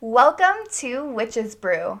Welcome to Witch's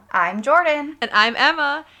Brew. I'm Jordan. And I'm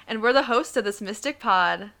Emma, and we're the hosts of this Mystic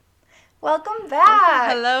Pod. Welcome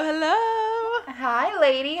back. Hello, hello. Hi,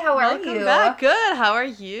 lady. How are you? Welcome back. Good. How are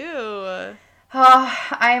you? Oh,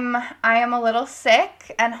 I am a little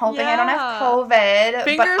sick and hoping I don't have COVID.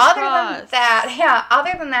 Fingers but other crossed.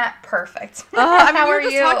 than that, perfect. I mean, How we were are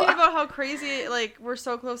just you? talking about how crazy, we're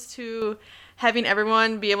so close to having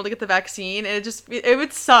everyone be able to get the vaccine. And it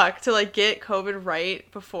would suck to, get COVID right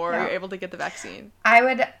before you're able to get the vaccine. I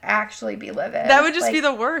would actually be livid. That would just be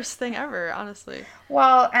the worst thing ever, honestly.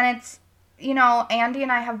 Well, and it's, Andy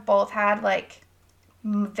and I have both had,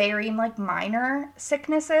 very minor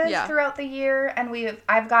sicknesses throughout the year, and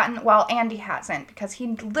I've gotten, Andy hasn't, because he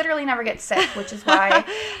literally never gets sick, which is why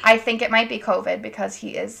I think it might be COVID, because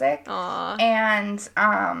he is sick. Aww. And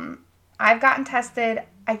I've gotten tested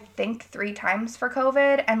I think 3 times for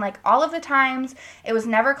COVID, and all of the times it was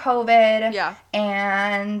never COVID. Yeah.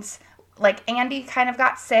 And Andy kind of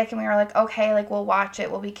got sick, and we were like, okay, we'll watch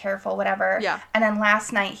it, we'll be careful, whatever. Yeah. And then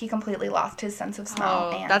last night he completely lost his sense of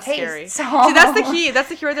smell and that's taste. Scary. So See, that's the key. That's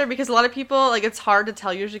the key right there, because a lot of people, it's hard to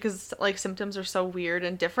tell usually because symptoms are so weird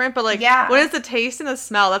and different. But when it's the taste and the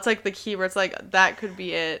smell, that's the key where it's that could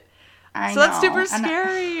be it. I know. That's super And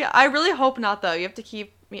scary. I really hope not, though. You have to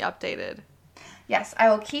keep me updated. Yes, I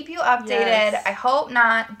will keep you updated. Yes. I hope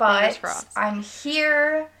not, but I'm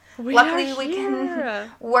here. Luckily, we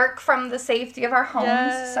can work from the safety of our homes.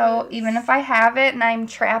 Yes. So even if I have it and I'm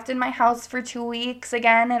trapped in my house for 2 weeks,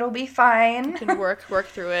 again, it'll be fine. We can work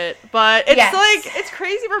through it. But it's it's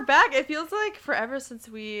crazy. We're back. It feels like forever since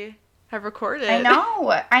we have recorded. I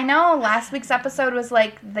know. Last week's episode was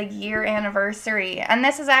the year anniversary. And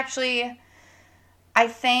this is actually, I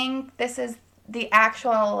think this is the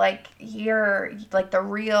actual year, the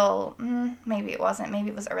real, maybe it wasn't, maybe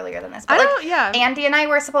it was earlier than this, but Andy and I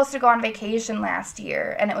were supposed to go on vacation last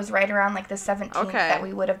year, and it was right around the 17th that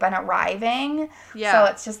we would have been arriving. So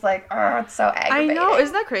it's just it's so aggravating. I know,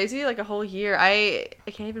 isn't that crazy? A whole year. I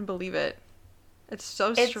can't even believe it. It's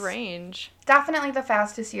so strange. Definitely the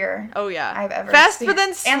fastest year. Oh yeah, I've ever fast, seen. but then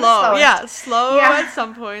And slow. the Slow at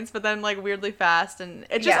some points, but then weirdly fast, and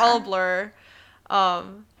it's just all a blur.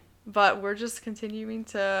 But we're just continuing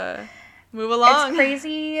to move along. It's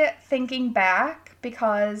crazy thinking back,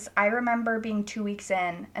 because I remember being 2 weeks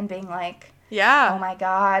in and being oh my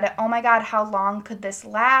god, how long could this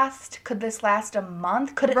last? Could this last a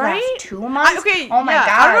month? Could it last 2 months? Oh my god.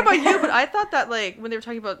 I don't know about you, but I thought that when they were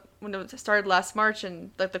talking about when it started last March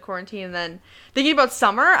and the quarantine, and then thinking about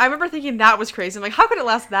summer, I remember thinking that was crazy. I'm how could it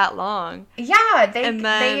last that long? Yeah,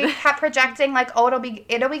 they kept projecting it'll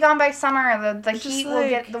be gone by summer. The heat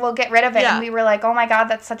will get rid of it, and we were oh my god,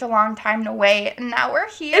 that's such a long time to wait. And now we're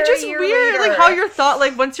here. It's just weird, later. how your thought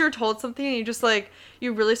once you're told something and you just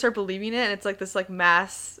you really start believing it, and it's this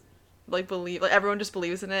mass believe, everyone just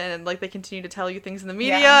believes in it, and they continue to tell you things in the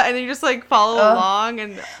media, and then you just follow along,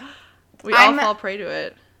 and we all fall prey to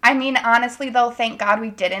it. I mean, honestly, though, thank God we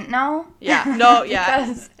didn't know. Yeah. No, yeah.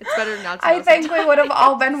 Because it's better not to know. I think we would have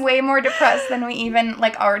all been way more depressed than we even,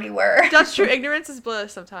 already were. That's true. Ignorance is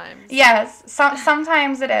bliss sometimes. Yes.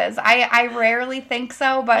 Sometimes it is. I rarely think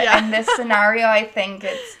so, but in this scenario, I think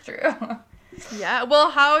it's true. Yeah. Well,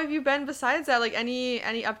 how have you been besides that? Any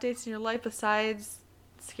updates in your life besides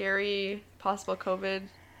scary possible COVID?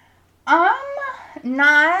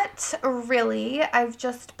 Not really. I've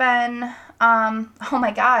just been, oh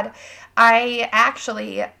my god. I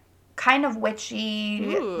actually kind of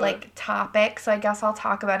witchy, topic, so I guess I'll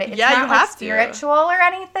talk about it. It's not, you have spiritual or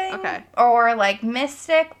anything. Okay. Or,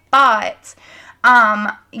 mystic, but,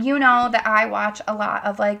 that I watch a lot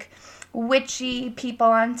of, witchy people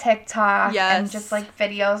on TikTok. Yes. And just,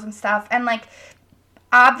 videos and stuff. And,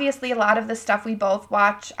 obviously a lot of the stuff we both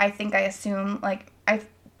watch, I assume, I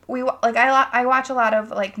watch a lot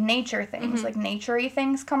of nature things, nature-y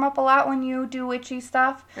things come up a lot when you do witchy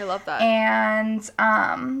stuff. I love that. And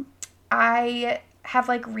I have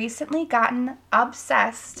recently gotten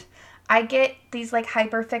obsessed. I get these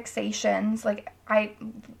hyperfixations. I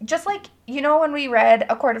just when we read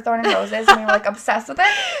A Court of Thorns and Roses and we were obsessed with it.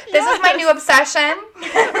 This is my new obsession.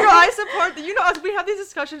 Girl, I support we have these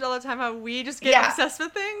discussions all the time how we just get obsessed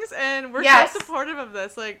with things, and we're so supportive of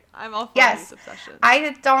this. I'm all for these obsessions.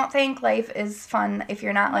 I don't think life is fun if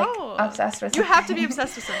you're not obsessed with something. You have to be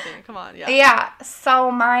obsessed with something. Come on, yeah. Yeah.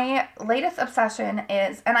 So my latest obsession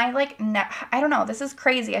is, and I I don't know, this is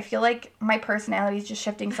crazy. I feel my personality is just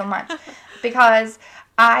shifting so much because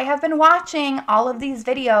I have been watching all of these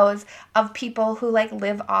videos of people who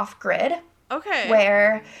live off grid. Okay.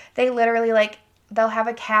 Where they literally they'll have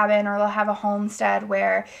a cabin or they'll have a homestead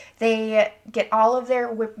where they get all of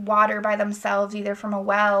their water by themselves, either from a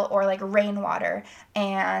well or like rainwater,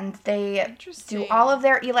 and they do all of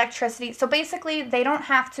their electricity. So basically they don't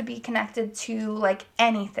have to be connected to like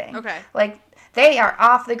anything. Okay. Like they are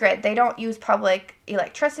off the grid. They don't use public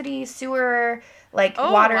electricity, sewer, like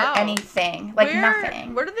water, anything, like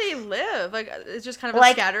nothing. Where do they live? Like it's just kind of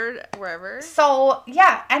like, scattered wherever. So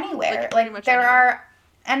yeah, anywhere. Like there are,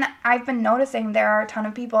 and I've been noticing there are a ton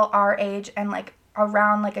of people our age and like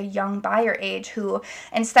around like a young buyer age who,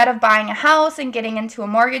 instead of buying a house and getting into a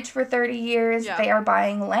mortgage for 30 years, they are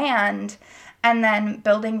buying land and then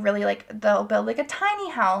building really like, they'll build like a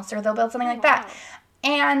tiny house or they'll build something like that.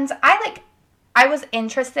 And I was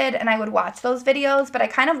interested and I would watch those videos, but I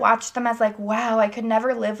kind of watched them as like, wow, I could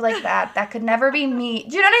never live like that. That could never be me.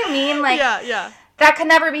 Do you know what I mean? Like, that could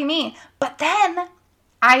never be me. But then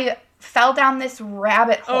I fell down this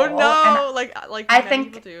rabbit hole. Oh no, like I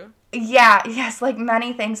think people do. Yeah, yes, like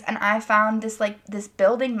many things. And I found this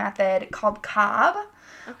building method called cob.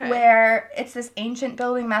 Okay. Where it's this ancient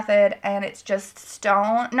building method and it's just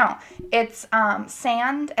stone. No, it's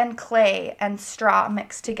sand and clay and straw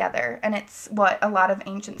mixed together. And it's what a lot of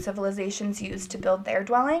ancient civilizations used to build their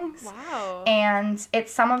dwellings. Wow. And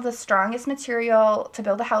it's some of the strongest material to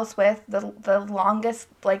build a house with. The longest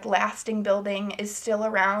like lasting building is still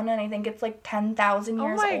around, and I think it's like 10,000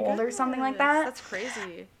 years old or something like that. That's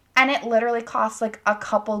crazy. And it literally costs like a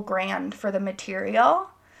couple grand for the material.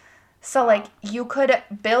 So, like, you could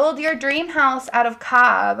build your dream house out of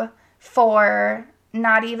cob for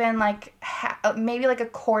not even, like, maybe, like,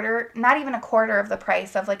 not even a quarter of the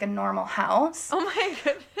price of, like, a normal house. Oh, my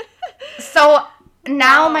goodness. So,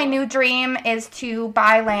 now my new dream is to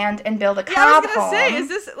buy land and build a cob home. I was going to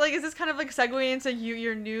say, is this kind of, like, segue into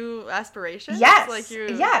your new aspirations? Yes. Like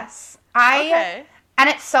Yes. Okay. And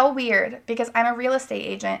it's so weird because I'm a real estate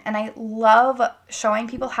agent and I love showing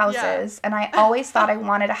people houses and I always thought I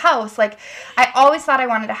wanted a house. Like, I always thought I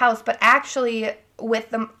wanted a house, but actually with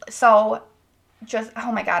them, so just,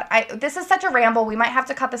 oh my God, this is such a ramble. We might have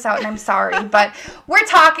to cut this out and I'm sorry, but we're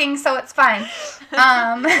talking, so it's fine.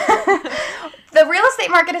 The real estate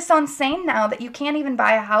market is so insane now that you can't even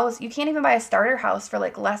buy a house. You can't even buy a starter house for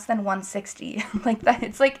like less than $160. Like that,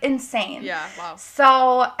 it's like insane. Yeah, wow.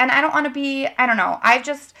 So, and I don't want to be, I don't know. I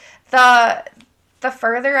just, the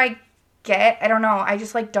further I get, I don't know. I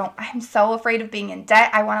just like I'm so afraid of being in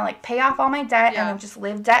debt. I want to like pay off all my debt and just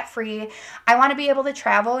live debt free. I want to be able to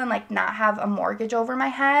travel and like not have a mortgage over my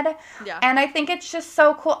head. Yeah. And I think it's just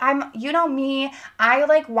so cool. You know me, I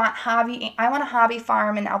like want a hobby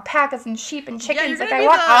farm and alpacas and sheep and chickens. Like I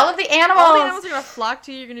want all of the animals. All the animals are going to flock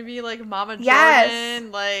to you. You're going to be like Mama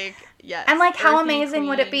Jordan. Like, yes. And like how amazing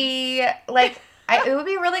would it be? Like, it would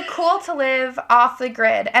be really cool to live off the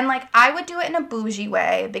grid. And, like, I would do it in a bougie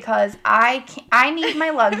way because I need my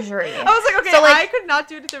luxury. I was like, okay, so, like, I could not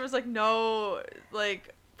do it if there was, like, no,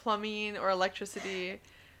 like, plumbing or electricity.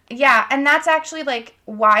 Yeah, and that's actually, like,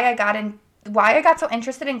 why I got so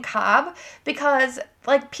interested in cob because,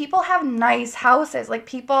 like, people have nice houses. Like,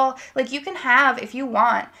 people, like, you can have, if you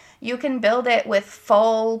want, you can build it with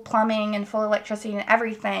full plumbing and full electricity and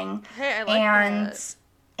everything. Hey, I like that.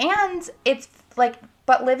 And it's like,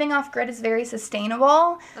 but living off grid is very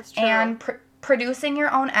sustainable. That's true. And producing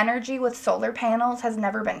your own energy with solar panels has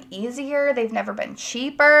never been easier. They've never been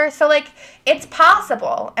cheaper. So like, it's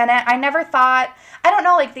possible. And I never thought, I don't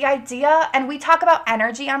know, like the idea, and we talk about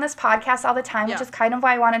energy on this podcast all the time, which is kind of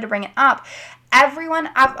why I wanted to bring it up. Everyone,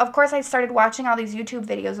 of course, I started watching all these YouTube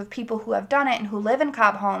videos of people who have done it and who live in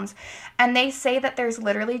cob homes. And they say that there's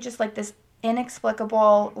literally just like this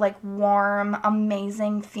inexplicable, like warm,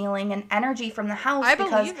 amazing feeling and energy from the house. I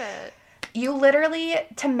believe it. You literally,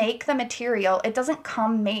 to make the material, it doesn't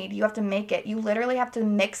come made. You have to make it. You literally have to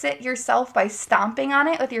mix it yourself by stomping on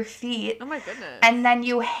it with your feet. Oh my goodness. And then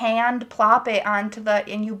you hand plop it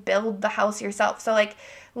and you build the house yourself. So like,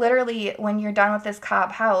 literally, when you're done with this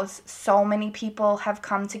cob house, so many people have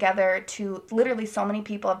come together so many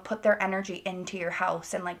people have put their energy into your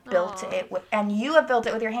house and like built it and you have built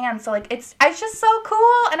it with your hands. So like, it's just so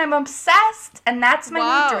cool and I'm obsessed and that's my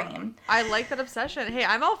new dream. I like that obsession. Hey,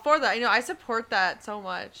 I'm all for that. You know, I support that so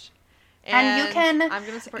much. And you can, I'm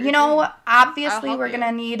gonna support obviously we're going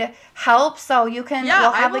to need help. So you can,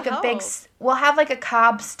 we'll have like we'll have like a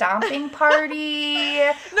cob stomping party.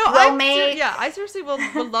 I seriously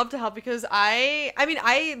would love to help because I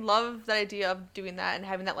love that idea of doing that and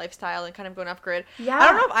having that lifestyle and kind of going off grid. Yeah. I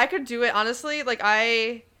don't know if I could do it, honestly. Like,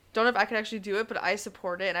 I don't know if I could actually do it, but I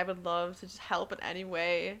support it and I would love to just help in any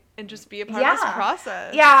way and just be a part of this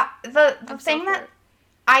process. Yeah. The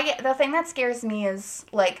thing that scares me is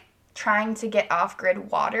like, trying to get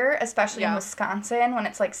off-grid water, especially in Yeah. Wisconsin when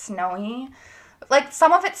it's like snowy. Like,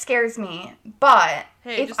 some of it scares me, but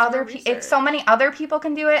Hey, if just do more if so research. many other people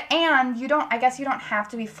can do it, and I guess you don't have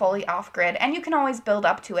to be fully off-grid, and you can always build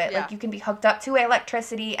up to it. Yeah. Like, you can be hooked up to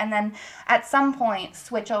electricity, and then at some point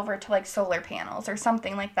switch over to, like, solar panels or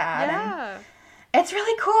something like that. Yeah. And it's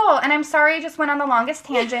really cool, and I'm sorry I just went on the longest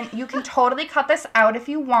tangent. You can totally cut this out if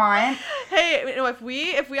you want. Hey, you know, if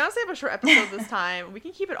we honestly have a short episode this time, we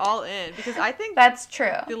can keep it all in because I think That's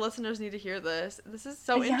true. the listeners need to hear this. This is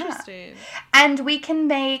so Yeah. interesting. And we can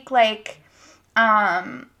make, like,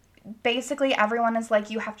 basically everyone is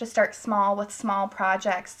like, you have to start small with small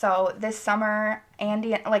projects. So this summer,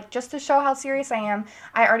 Andy, like, just to show how serious I am,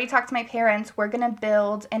 I already talked to my parents. We're going to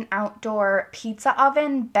build an outdoor pizza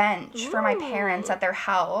oven bench for my parents Ooh. at their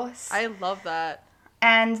house. I love that.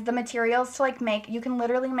 And the materials to, like, make, you can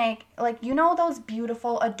literally make, like, you know those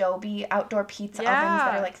beautiful Adobe outdoor pizza ovens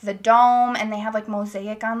that Yeah. are, like, the dome, and they have, like,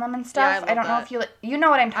 mosaic on them and stuff? I love don't know that. if you know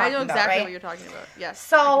what I'm I talking know about, exactly right? what you're talking about. Yes.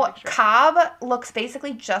 So I can picture it. Cobb looks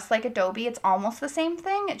basically just like Adobe. It's almost the same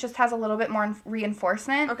thing. It just has a little bit more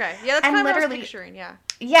reinforcement. Okay. Yeah, that's and kind of what I was literally- picturing. Yeah.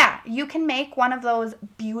 Yeah, you can make one of those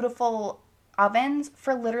beautiful ovens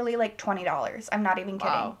for literally like $20. I'm not even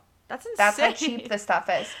kidding. Wow. That's insane. That's how cheap this stuff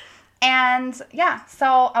is. And yeah, so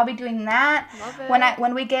I'll be doing that. Love it.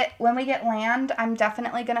 When we get land, I'm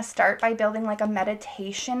definitely gonna start by building like a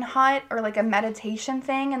meditation hut or like a meditation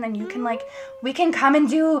thing, and then you can like we can come and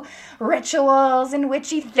do rituals and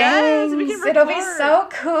witchy things. Yes, we can It'll be record. so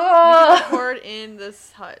We cool. can record in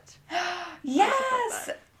this hut. Yes.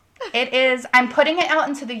 that. It is. I'm putting it out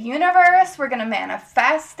into the universe. We're gonna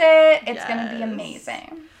manifest it. It's gonna be Yes.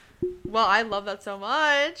 amazing. Well, I love that so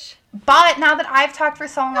much. But now that I've talked for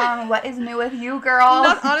so long, what is new with you,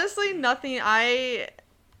 girl? Honestly, nothing. I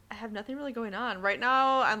have nothing really going on. Right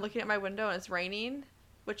now, I'm looking at my window and it's raining,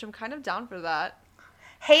 which I'm kind of down for that.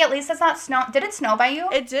 Hey, at least it's not snow. Did it snow by you?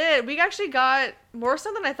 It did. We actually got more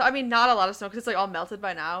snow than I thought. I mean, not a lot of snow because it's like all melted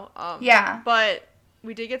by now. Yeah. But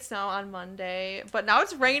we did get snow on Monday. But now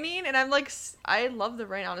it's raining, and I'm like, I love the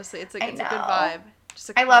rain. Honestly, it's like I it's a good know. vibe. Just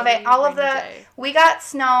a I love it. cloudy, All of rainy the day. we got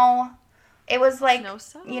snow. It was like Snow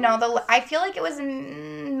sucks. you know I feel like it was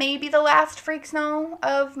maybe the last freak snow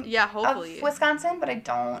of Yeah, hopefully. of Wisconsin, but I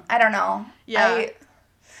don't know. Yeah.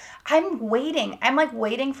 I'm waiting. I'm like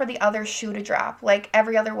waiting for the other shoe to drop. Like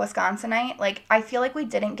every other Wisconsinite. Like I feel like we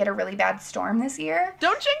didn't get a really bad storm this year.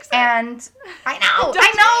 Don't jinx it. And I know, Don't-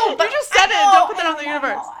 I know, but you just said I it. know, Don't put that I on the know,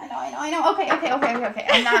 universe. I know. Okay.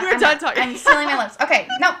 I'm not. We're I'm done not- talking. I'm sealing my lips. Okay,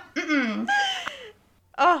 no. Mm-mm.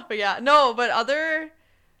 Oh, but yeah, no. But other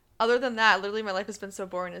than that, literally, my life has been so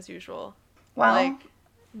boring as usual. Well, Like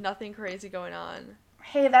nothing crazy going on.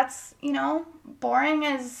 hey, that's boring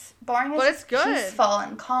is But it's good. peaceful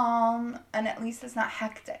and calm, and at least it's not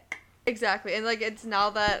hectic. Exactly. And like it's now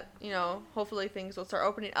that, hopefully things will start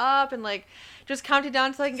opening up and like just counting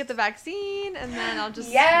down till I can get the vaccine and then I'll just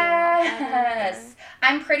feel a lot Yes. better.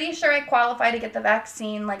 I'm pretty sure I qualify to get the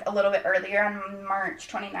vaccine like a little bit earlier on March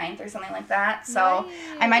 29th or something like that. So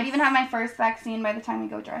I might even have my first vaccine by the time we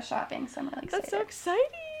go dress shopping. So I'm really excited. That's so exciting.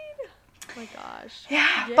 Oh my gosh.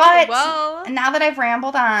 Yeah, Yay. but well, now that I've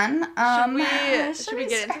rambled on, should we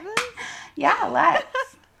get into this? Yeah, let's.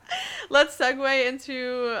 Let's segue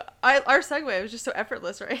into our segue was just so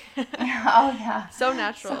effortless, right? Oh yeah. So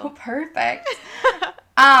natural. So perfect.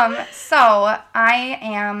 So I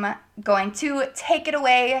am going to take it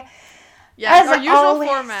away. Yeah, As our usual always.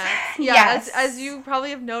 format. Yeah, Yes. as you probably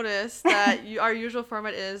have noticed that our usual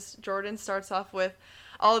format is Jordan starts off with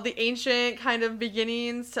all of the ancient kind of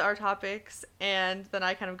beginnings to our topics, and then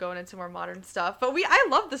I kind of go into more modern stuff. But I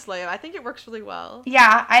love this layout. I think it works really well.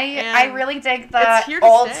 Yeah, I And really dig it's the here to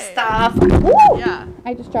old stay. stuff. Woo! Yeah.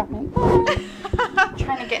 I just dropped my phone.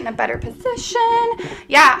 Trying to get in a better position.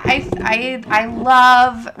 Yeah, I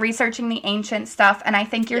love researching the ancient stuff, and I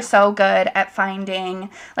think you're so good at finding,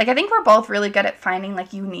 like, I think we're both really good at finding,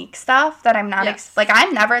 like, unique stuff that I'm not, Yes.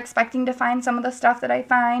 I'm never expecting to find some of the stuff that I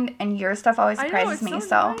find, and your stuff always I know, surprises it's me, so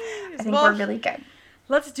so nice. I think Well, we're really good.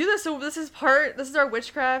 Let's do this. So this is our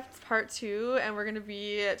witchcraft part 2, and we're gonna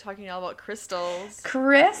be talking all about crystals.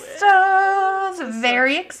 Crystals!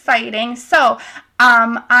 Very exciting. So,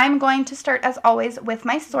 I'm going to start, as always, with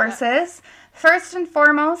my sources. First and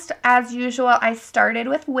foremost, as usual, I started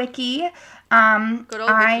with Wiki. Good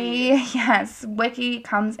old Wiki. Yes, Wiki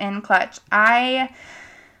comes in clutch.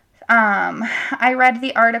 I read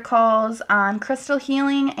the articles on crystal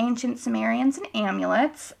healing, ancient Sumerians, and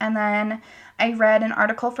amulets, and then I read an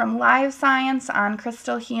article from Live Science on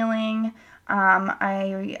crystal healing.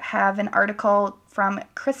 I have an article from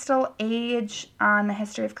Crystal Age on the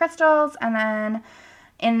history of crystals, and then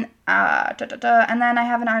And then I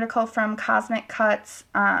have an article from Cosmic Cuts,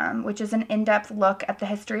 which is an in-depth look at the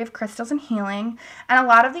history of crystals and healing. And a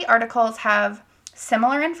lot of the articles have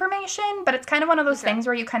similar information, but it's kind of one of those things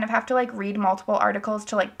where you kind of have to, like, read multiple articles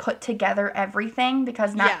to, like, put together everything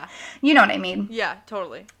because you know what I mean? Yeah,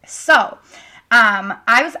 totally. So,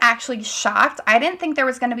 I was actually shocked. I didn't think there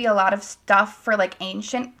was going to be a lot of stuff for, like,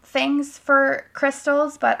 ancient things for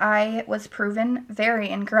crystals, but I was proven very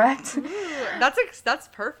incorrect. Ooh, that's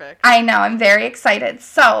perfect. I know. I'm very excited.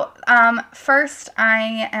 So, first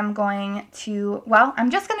I am going to,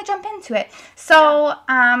 I'm just going to jump into it. So,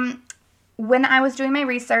 when I was doing my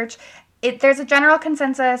research, there's a general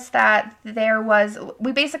consensus that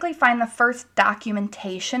we basically find the first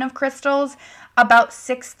documentation of crystals about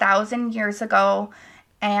 6,000 years ago.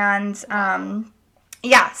 And,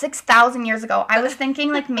 6,000 years ago. I was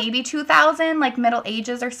thinking, like, maybe 2,000, like, Middle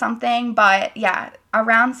Ages or something. But, yeah,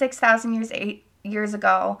 around 6,000 years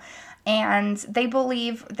ago. And they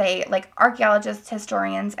believe, archaeologists,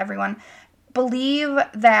 historians, everyone, believe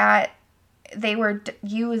that they were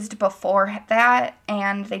used before that,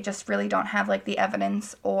 and they just really don't have, like, the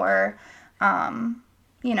evidence or,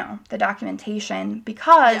 the documentation,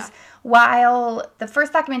 because while the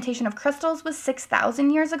first documentation of crystals was 6,000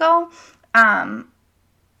 years ago,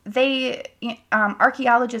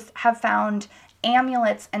 archaeologists have found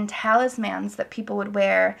amulets and talismans that people would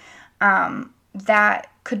wear that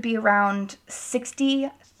could be around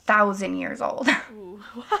 60,000 years old. Ooh.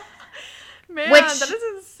 Man, Which, that is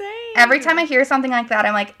insane. Every time I hear something like that,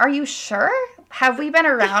 I'm like, are you sure? Have we been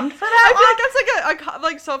around for that long? I feel like that's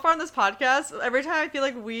like so far on this podcast, every time I feel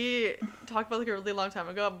like we talk about, like, a really long time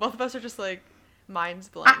ago, both of us are just, like, minds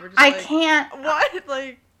blown. We're just I can't. What?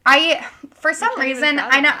 Like, for some reason,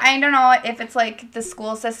 I don't know if it's, like, the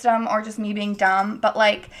school system or just me being dumb, but,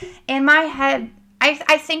 like, in my head,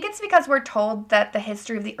 I think it's because we're told that the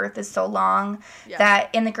history of the Earth is so long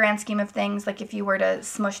that in the grand scheme of things, like, if you were to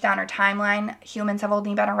smush down our timeline, humans have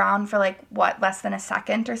only been around for, like, less than a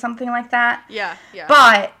second or something like that. Yeah.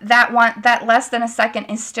 But that less than a second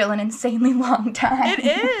is still an insanely long time. It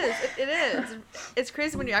is. It is. It's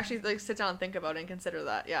crazy when you actually, like, sit down and think about it and consider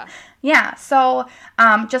that. Yeah. Yeah. So,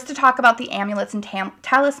 just to talk about the amulets and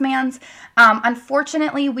talismans,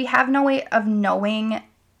 unfortunately, we have no way of knowing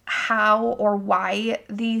how or why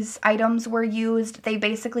these items were used. They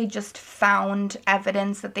basically just found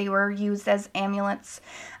evidence that they were used as amulets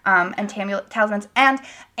and talismans. And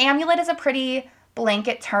amulet is a pretty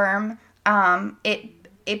blanket term.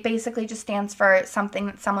 It basically just stands for something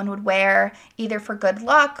that someone would wear either for good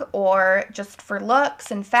luck or just for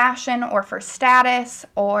looks and fashion or for status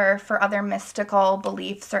or for other mystical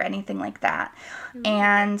beliefs or anything like that. Mm-hmm.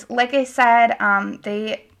 And like I said,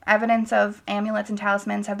 evidence of amulets and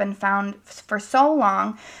talismans have been found for so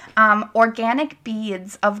long. Organic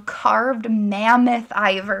beads of carved mammoth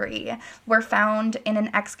ivory were found in an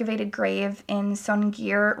excavated grave in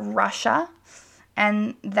Songir, Russia.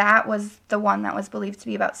 And that was the one that was believed to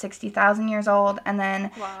be about 60,000 years old. And then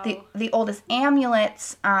the oldest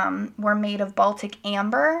amulets were made of Baltic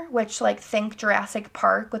amber, which, like, think Jurassic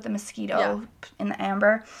Park with the mosquito in the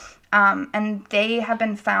amber. And they have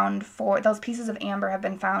been found those pieces of amber have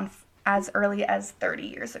been found as early as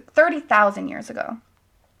 30,000 years ago.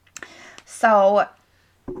 So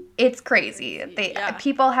it's crazy.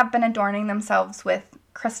 People have been adorning themselves with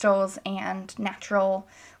crystals and natural,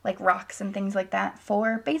 like, rocks and things like that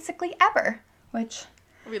for basically ever, which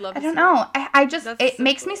we love. I don't know. It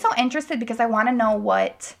makes me so interested because I want to know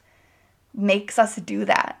what makes us do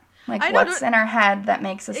that. Like, what's in our head that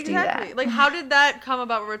makes us do that? Like, how did that come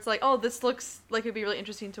about where it's like, oh, this looks like it'd be really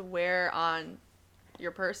interesting to wear on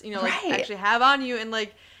your person, you know, like, actually have on you and,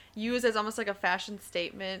 like, use as almost like a fashion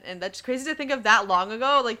statement. And that's crazy to think of that long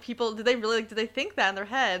ago. Like, people, did they think that in their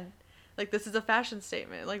head? Like, this is a fashion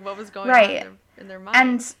statement. Like, what was going on in their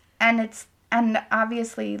mind? And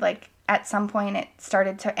obviously, like, at some point it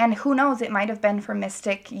started to, and who knows, it might have been for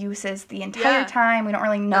mystic uses the entire time. We don't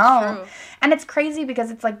really know. That's true. And it's crazy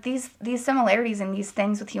because it's like these similarities and these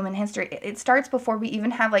things with human history, it starts before we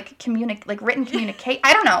even have, like, written communicate.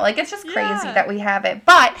 I don't know, like, it's just crazy that we have it.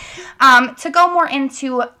 But to go more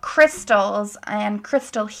into crystals and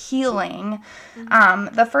crystal healing,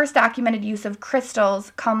 the first documented use of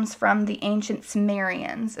crystals comes from the ancient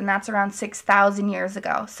Sumerians, and that's around 6,000 years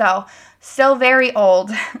ago. So still very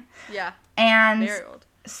old. Yeah. And very old.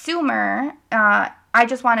 Sumer, I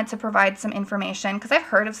just wanted to provide some information because I've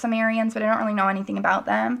heard of Sumerians, but I don't really know anything about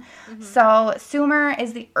them. Mm-hmm. So Sumer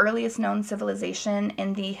is the earliest known civilization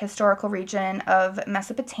in the historical region of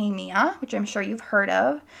Mesopotamia, which I'm sure you've heard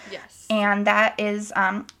of. Yes. And that is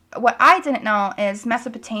what I didn't know is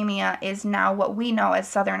Mesopotamia is now what we know as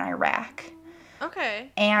southern Iraq.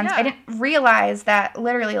 Okay. And yeah. I didn't realize that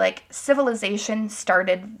literally, like, civilization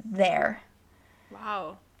started there.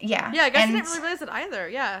 Wow. Yeah. Yeah, I guess I didn't really realize it either.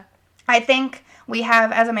 Yeah. I think we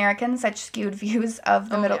have, as Americans, such skewed views of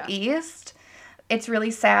the Middle East. It's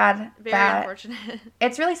really sad Very unfortunate.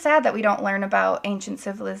 It's really sad that we don't learn about ancient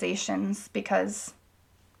civilizations, because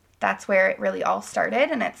that's where it really all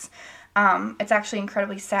started, and it's actually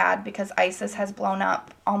incredibly sad because ISIS has blown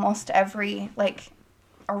up almost every, like,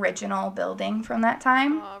 original building from that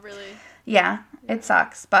time. Oh, really? Yeah, it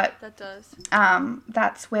sucks, but that does.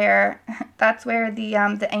 That's where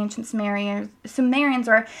the ancient Sumerians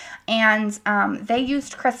were, and they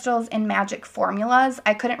used crystals in magic formulas.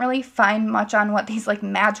 I couldn't really find much on what these, like,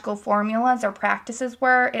 magical formulas or practices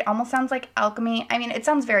were. It almost sounds like alchemy. I mean, it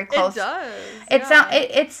sounds very close. It does.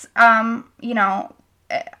 It's you know,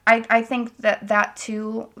 I think that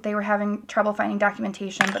too, they were having trouble finding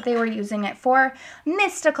documentation, but they were using it for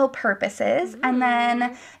mystical purposes. And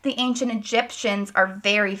then the ancient Egyptians are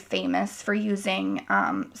very famous for using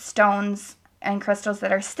stones and crystals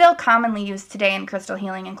that are still commonly used today in crystal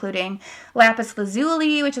healing, including lapis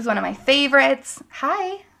lazuli, which is one of my favorites.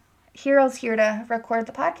 Hi, Hero's here to record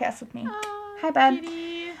the podcast with me. Hi, bud.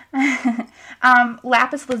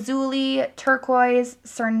 Lapis lazuli, turquoise,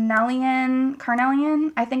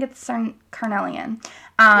 carnelian. I think it's carnelian.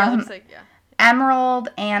 Yeah, it looks like, yeah. Emerald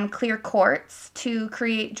and clear quartz to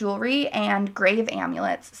create jewelry and grave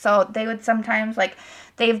amulets. So they would sometimes, like,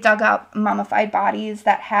 they've dug up mummified bodies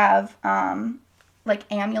that have, like,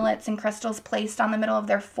 amulets and crystals placed on the middle of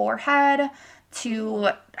their forehead to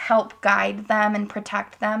help guide them and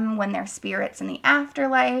protect them when they're spirits in the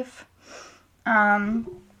afterlife.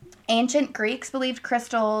 Ancient Greeks believed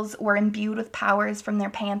crystals were imbued with powers from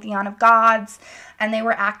their pantheon of gods, and they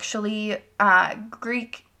were actually,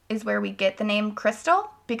 Greek is where we get the name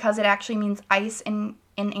crystal, because it actually means ice in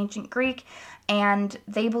ancient Greek, and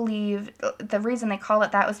they believed, the reason they call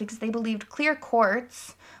it that was because they believed clear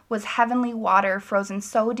quartz was heavenly water frozen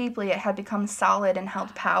so deeply it had become solid and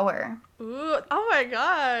held power. Ooh, oh my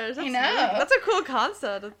gosh. I know. That's a cool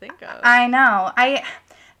concept to think of. I know.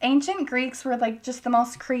 Ancient Greeks were, like, just the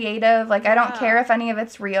most creative. Like, I don't care if any of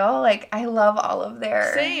it's real. Like, I love all of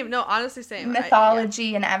their... Same. No, honestly, same.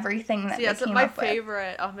 Mythology and everything that they came up with. My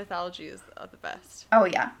favorite of mythology is the best. Oh,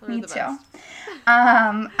 yeah. Me too.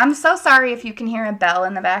 I'm so sorry if you can hear a bell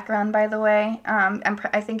in the background, by the way.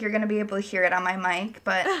 I think you're going to be able to hear it on my mic,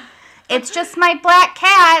 but... It's just my black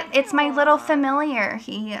cat. It's my little familiar.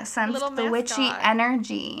 He sensed the witchy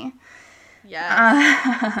energy.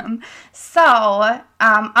 Yes.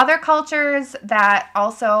 Other cultures that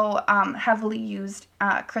also heavily used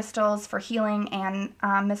crystals for healing and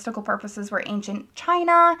mystical purposes were ancient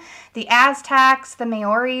China, the Aztecs, the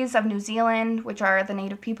Maoris of New Zealand, which are the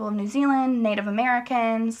native people of New Zealand, Native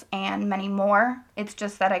Americans, and many more. It's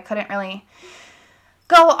just that I couldn't really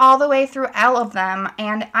go all the way through all of them,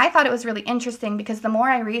 and I thought it was really interesting because the more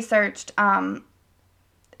I researched,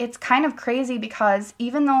 it's kind of crazy because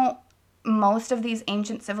even though most of these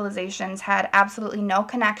ancient civilizations had absolutely no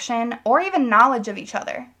connection or even knowledge of each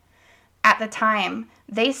other at the time,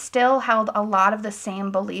 they still held a lot of the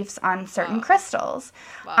same beliefs on certain crystals.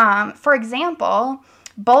 Wow. For example,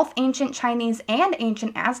 both ancient Chinese and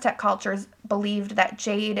ancient Aztec cultures believed that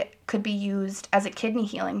jade could be used as a kidney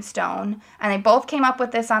healing stone, and they both came up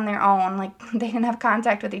with this on their own. Like, they didn't have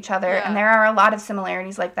contact with each other, and there are a lot of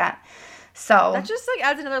similarities like that. So that just, like,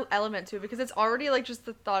 adds another element to it, because it's already, like, just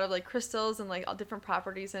the thought of, like, crystals and, like, all different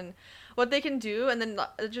properties and what they can do, and then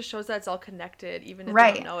it just shows that it's all connected, even if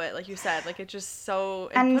they don't know it, like you said. Like, it just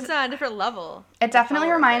puts it on a different level. It definitely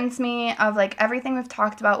reminds me of, like, everything we've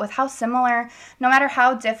talked about with how similar, no matter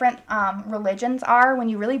how different religions are, when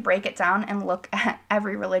you really break it down and look at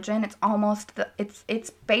every religion, it's almost it's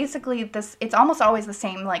basically this, it's almost always the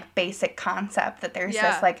same, like, basic concept that there's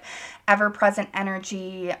this, like, ever-present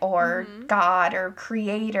energy or God or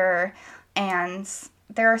creator, and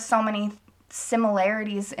there are so many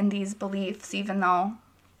similarities in these beliefs, even though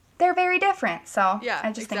they're very different. So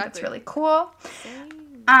I just think it's really cool.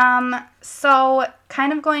 So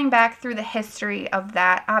kind of going back through the history of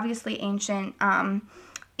that, obviously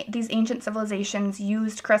these ancient civilizations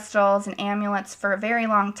used crystals and amulets for a very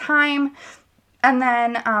long time. And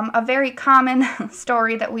then a very common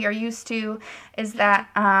story that we are used to is that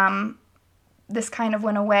this kind of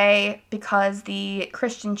went away because the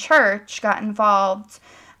Christian church got involved.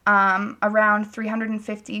 Around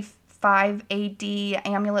 355 AD,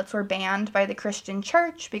 amulets were banned by the Christian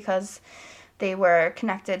church because they were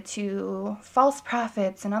connected to false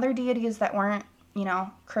prophets and other deities that weren't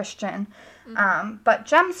Christian. But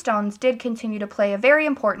gemstones did continue to play a very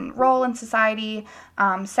important role in society.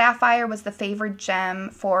 Sapphire was the favored gem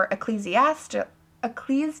for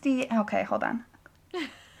okay, hold on.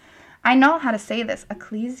 I know how to say this.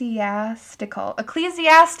 Ecclesiastical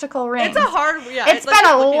rings. It's a hard, yeah. It's been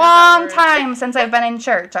a long time since I've been in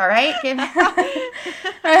church, all right?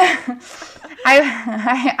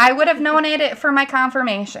 I would have known it for my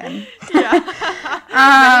confirmation. Yeah.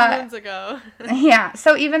 Many moons ago. Yeah.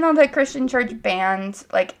 So even though the Christian church banned,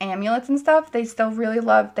 like, amulets and stuff, they still really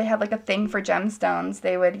loved, they had, like, a thing for gemstones.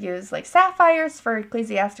 They would use, like, sapphires for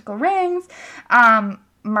ecclesiastical rings.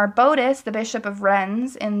 Marbodus, the bishop of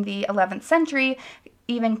Rennes in the 11th century,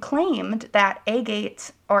 even claimed that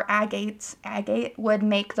agate would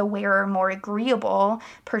make the wearer more agreeable,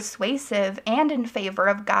 persuasive, and in favor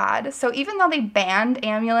of God. So even though they banned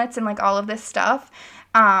amulets and, like, all of this stuff,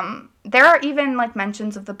 there are even, like,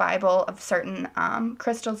 mentions of the Bible of certain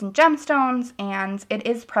crystals and gemstones, and it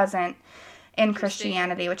is present in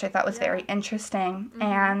Christianity, which I thought was very interesting. Mm-hmm.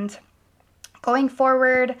 And going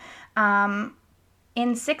forward,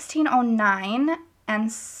 in 1609,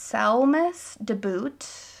 Anselmus de Boot,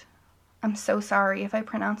 I'm so sorry if I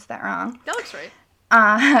pronounced that wrong. That looks right.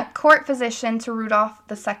 Court physician to Rudolf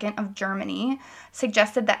II of Germany,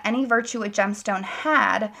 suggested that any virtue a gemstone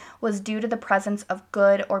had was due to the presence of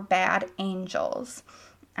good or bad angels.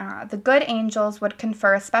 The good angels would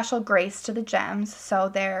confer a special grace to the gems, so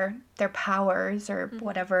their powers or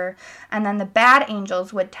whatever, and then the bad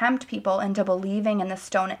angels would tempt people into believing in the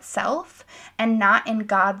stone itself and not in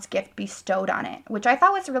God's gift bestowed on it, which I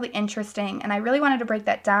thought was really interesting, and I really wanted to break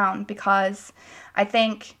that down because I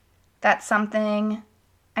think that's something,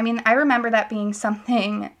 I mean, I remember that being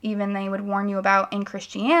something even they would warn you about in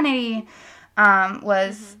Christianity,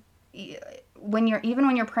 was when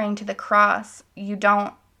you're praying to the cross, you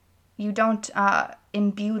don't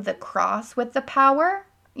imbue the cross with the power.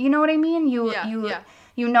 You know what I mean? You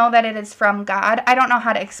know that it is from God. I don't know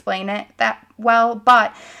how to explain it that well,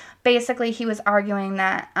 but basically he was arguing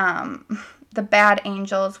that the bad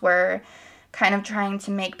angels were kind of trying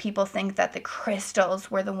to make people think that the crystals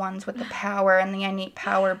were the ones with the power and the innate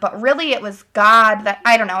power, but really it was God that,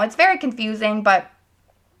 I don't know, it's very confusing, but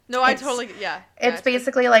no, I totally, yeah. It's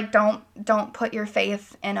basically like don't put your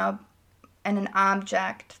faith in an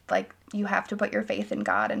object, like you have to put your faith in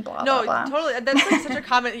God and blah blah blah. No, totally. That's like such a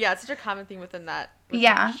common, it's such a common theme within that.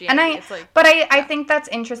 Yeah, and I think that's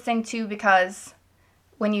interesting too because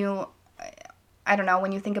when you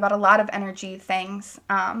think about a lot of energy things,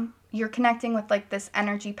 you're connecting with like this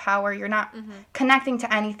energy power. You're not connecting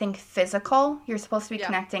to anything physical. You're supposed to be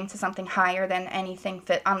connecting to something higher than anything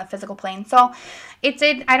on the physical plane. So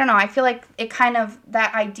I don't know. I feel like it kind of,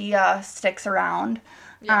 that idea sticks around.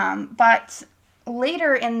 Yeah. But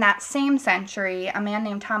later in that same century, a man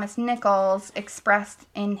named Thomas Nichols expressed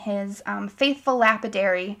in his Faithful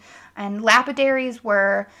Lapidary, and lapidaries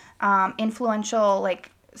were influential,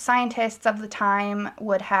 like, scientists of the time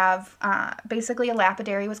would have, basically a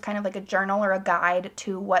lapidary was kind of like a journal or a guide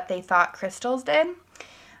to what they thought crystals did.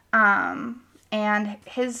 And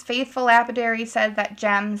his Faithful Lapidary said that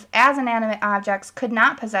gems, as inanimate objects, could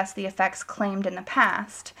not possess the effects claimed in the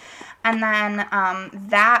past. And then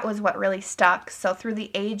that was what really stuck. So through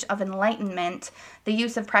the Age of Enlightenment, the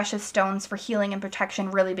use of precious stones for healing and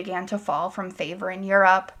protection really began to fall from favor in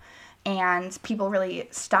Europe, and people really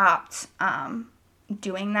stopped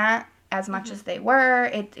doing that as much as they were.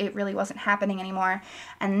 It really wasn't happening anymore.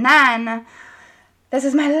 And then, this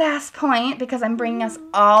is my last point because I'm bringing us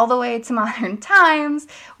all the way to modern times.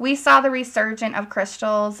 We saw the resurgence of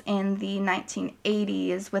crystals in the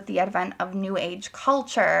 1980s with the advent of New Age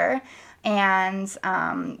culture. And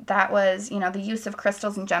that was, the use of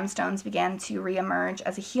crystals and gemstones began to reemerge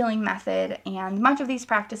as a healing method. And much of these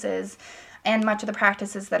practices and much of the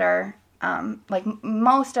practices that are like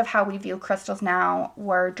most of how we view crystals now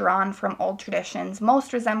were drawn from old traditions,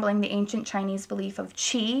 most resembling the ancient Chinese belief of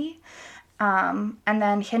qi, and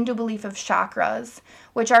then Hindu belief of chakras,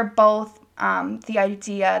 which are both the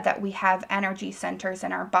idea that we have energy centers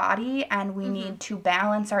in our body and we need to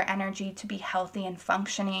balance our energy to be healthy and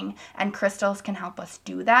functioning, and crystals can help us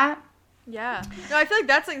do that. Yeah. No, I feel like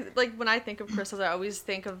that's like when I think of crystals, I always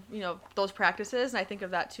think of, those practices, and I think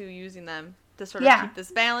of that too, using them to sort of keep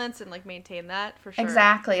this balance and like maintain that for sure.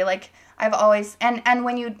 Exactly. Like I've always, and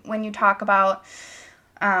when you talk about,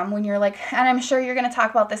 when you're like, and I'm sure you're going to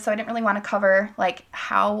talk about this, so I didn't really want to cover like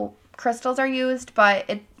how crystals are used, but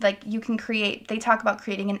it, like, you can they talk about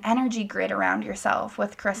creating an energy grid around yourself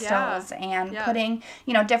with crystals and putting,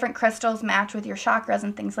 different crystals match with your chakras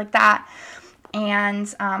and things like that.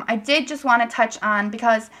 And I did just want to touch on,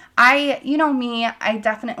 because you know me, I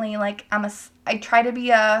definitely like I try to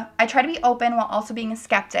be open while also being a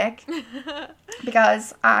skeptic,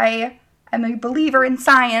 because I am a believer in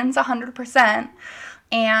science 100%.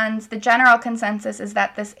 And the general consensus is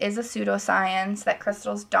that this is a pseudoscience, that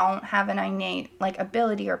crystals don't have an innate like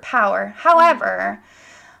ability or power. However,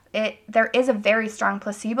 there is a very strong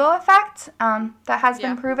placebo effect that has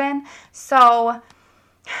been proven. So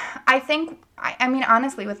I think, I mean,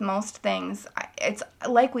 honestly, with most things, it's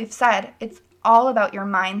like we've said, it's all about your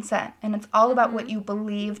mindset, and it's all about what you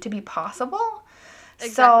believe to be possible.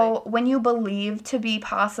 Exactly. So when you believe to be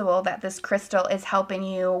possible that this crystal is helping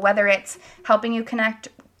you, whether it's helping you connect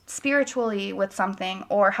spiritually with something,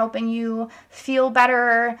 or helping you feel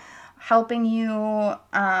better, helping you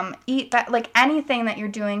eat that, like anything that you're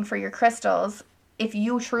doing for your crystals, if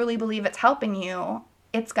you truly believe it's helping you,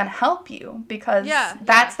 it's going to help you, because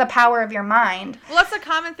that's the power of your mind. Well, that's a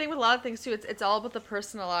common thing with a lot of things, too. It's all about the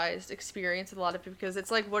personalized experience with a lot of people, because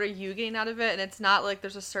it's like, what are you getting out of it? And it's not like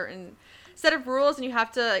there's a certain set of rules and you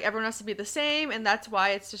have to, like, everyone has to be the same. And that's why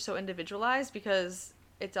it's just so individualized, because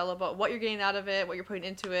it's all about what you're getting out of it, what you're putting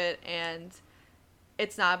into it. And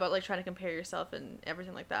it's not about, like, trying to compare yourself and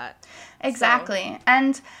everything like that. Exactly. So.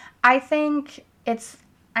 And I think I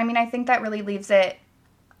think that really leaves it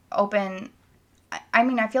open. I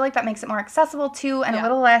mean, I feel like that makes it more accessible, too, and a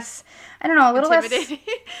little less, I don't know, a little less, intimidating,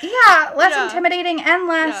 and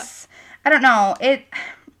less, I don't know,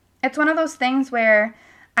 it's one of those things where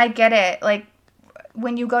I get it, like,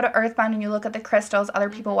 when you go to Earthbound and you look at the crystals, other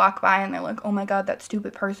people walk by and they're like, oh my god, that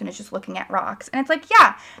stupid person is just looking at rocks, and it's like,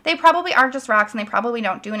 yeah, they probably are just rocks, and they probably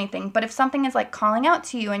don't do anything, but if something is, like, calling out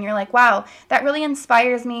to you, and you're like, wow, that really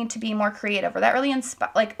inspires me to be more creative, or that really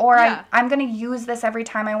I'm gonna use this every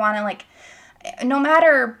time I want to, like, no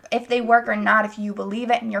matter if they work or not, if you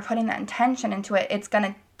believe it and you're putting that intention into it, it's going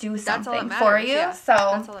to do something for you. Yeah. So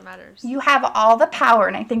that's all that matters. You have all the power,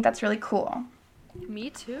 and I think that's really cool.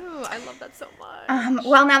 Me too. I love that so much.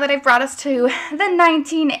 Well, now that I've brought us to the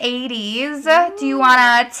 1980s, do you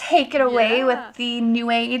want to take it away with the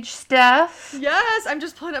New Age stuff? Yes, I'm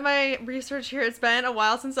just pulling up my research here. It's been a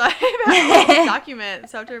while since I've had this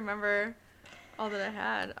document, so I have to remember all that I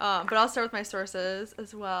had. But I'll start with my sources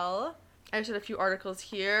as well. I just had a few articles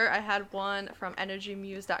here. I had one from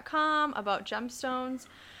EnergyMuse.com about gemstones,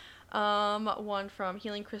 one from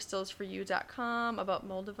HealingCrystalsForYou.com about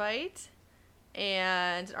Moldavite,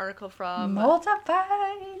 and an article from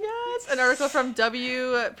Moldavite. Yes, an article from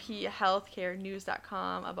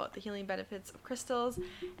WPHealthcareNews.com about the healing benefits of crystals,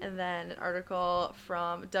 and then an article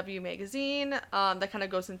from W Magazine that kind of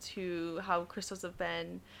goes into how crystals have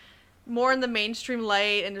been more in the mainstream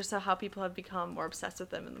light, and just how people have become more obsessed with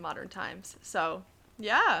them in the modern times. So,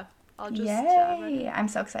 yeah, I'll just... Yay! I'm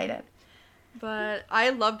so excited. But I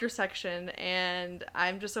loved your section, and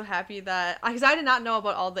I'm just so happy that... Because I did not know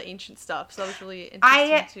about all the ancient stuff, so that was really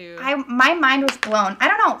interesting my mind was blown. I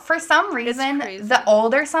don't know, for some reason, the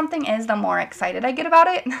older something is, the more excited I get about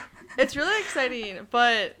it. It's really exciting,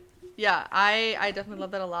 but... Yeah, I definitely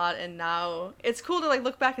love that a lot, and now it's cool to, like,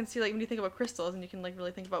 look back and see, like, when you think about crystals, and you can, like,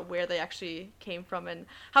 really think about where they actually came from and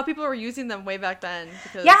how people were using them way back then.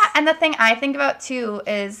 Because... Yeah, and the thing I think about, too,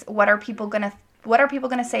 is what are people gonna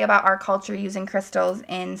say about our culture using crystals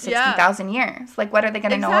in 60,000 years? Like, what are they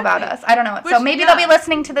going to know about us? I don't know. So maybe they'll be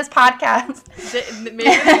listening to this podcast. Maybe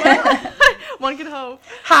they will. One can hope.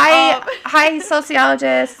 Hi,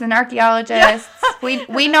 sociologists and archaeologists. Yeah.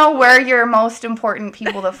 We know we're your most important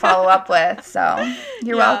people to follow up with, so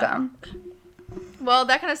you're welcome. Well,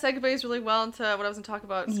 that kind of segues really well into what I was going to talk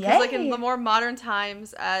about. Because, like, in the more modern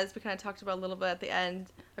times, as we kind of talked about a little bit at the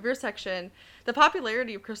end of your section, the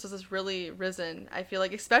popularity of crystals has really risen, I feel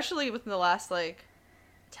like, especially within the last, like,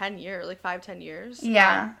 10 years, like 5-10 years.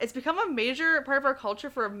 Yeah. It's become a major part of our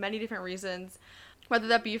culture for many different reasons, whether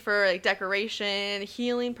that be for, like, decoration,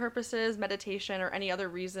 healing purposes, meditation, or any other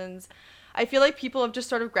reasons. I feel like people have just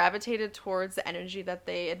sort of gravitated towards the energy that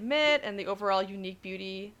they emit and the overall unique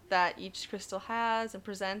beauty that each crystal has and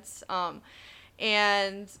presents.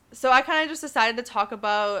 And so I kind of just decided to talk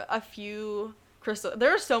about a few crystals.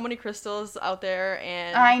 There are so many crystals out there,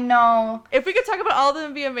 and I know. If we could talk about all of them,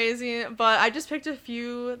 it'd be amazing. But I just picked a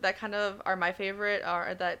few that kind of are my favorite,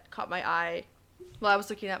 or that caught my eye while I was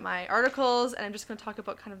looking at my articles, and I'm just going to talk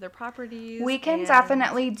about kind of their properties. We can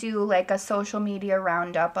definitely do, like, a social media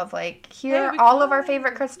roundup of, like, here are all of our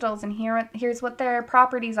favorite crystals, and here's what their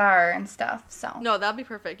properties are and stuff, so. No, that'd be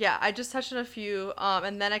perfect. Yeah, I just touched on a few,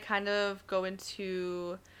 and then I kind of go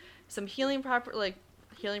into some healing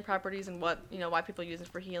healing properties and what, why people use it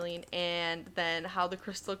for healing, and then how the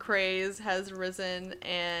crystal craze has risen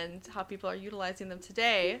and how people are utilizing them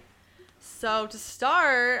today. So to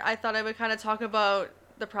start, I thought I would kind of talk about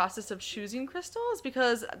the process of choosing crystals,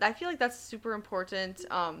 because I feel like that's super important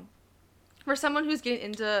for someone who's getting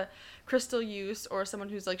into crystal use or someone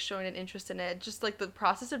who's like showing an interest in it. Just like the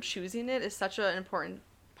process of choosing it is such an important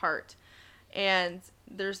part, and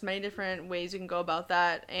there's many different ways you can go about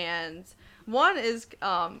that. And one is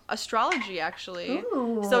astrology, actually.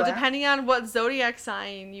 Ooh. So depending on what zodiac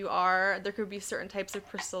sign you are, there could be certain types of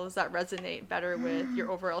crystals that resonate better with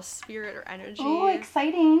your overall spirit or energy. Oh,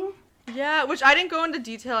 exciting. Yeah, which I didn't go into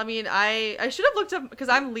detail. I mean, I should have looked up, because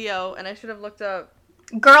I'm Leo, and I should have looked up.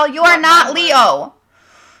 Girl, you are not Leo.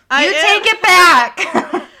 Take it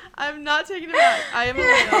back. I'm not taking it back. I am a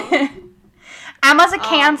Leo. Emma's a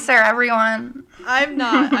Cancer, everyone. I'm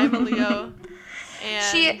not. I'm a Leo.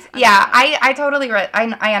 And I totally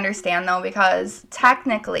I understand, though, because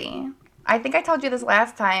technically, I think I told you this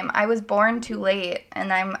last time, I was born too late,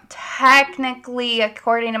 and I'm technically,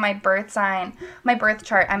 according to my birth sign, my birth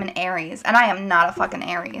chart, I'm an Aries, and I am not a fucking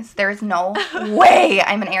Aries. There's no way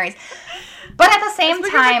I'm an Aries. But at the same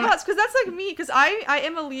time, because that's like me, because I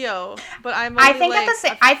am a Leo, but I'm I think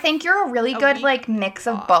I think you're a really good like mix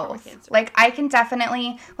of both. Like I can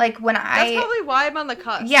definitely like when That's probably why I'm on the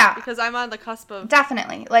cusp. Yeah, because I'm on the cusp of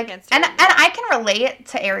definitely like Cancer. and I can relate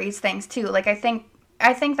to Aries things too. Like I think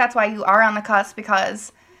that's why you are on the cusp,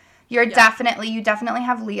 because you definitely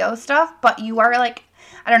have Leo stuff, but you are like,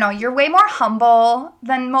 I don't know, you're way more humble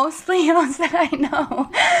than most Leos that I know.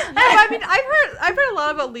 Yeah, I mean, I've heard a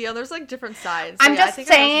lot about Leo. There's like different sides. So I'm just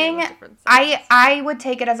saying, I would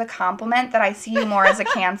take it as a compliment that I see you more as a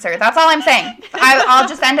Cancer. That's all I'm saying. I'll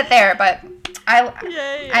just end it there. But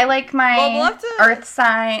I like my Earth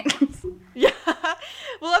sign. Yeah,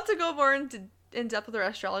 we'll have to go more in depth with our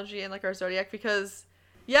astrology and like our zodiac, because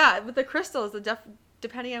with the crystals,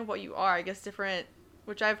 depending on what you are, I guess different.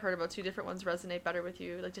 Which I've heard about too, different ones resonate better with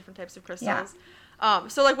you, like different types of crystals. Yeah.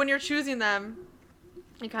 So like when you're choosing them,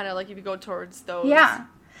 you kind of like if you go towards those. Yeah.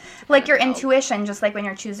 Like your intuition, just like when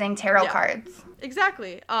you're choosing tarot cards.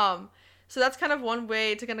 Exactly. So that's kind of one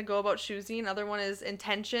way to kind of go about choosing. Another one is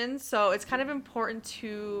intention. So it's kind of important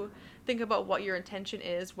to think about what your intention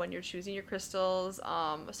is when you're choosing your crystals,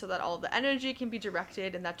 so that all the energy can be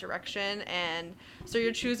directed in that direction. And so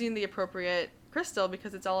you're choosing the appropriate crystal,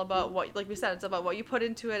 because it's all about what, like we said, it's about what you put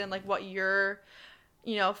into it and like what you're,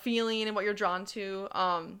 feeling and what you're drawn to.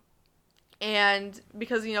 And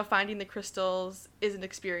because, finding the crystals is an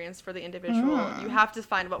experience for the individual. You have to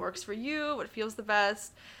find what works for you, what feels the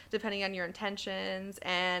best, depending on your intentions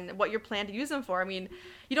and what you plan to use them for. I mean,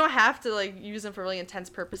 you don't have to, like, use them for really intense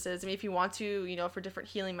purposes. I mean, if you want to, for different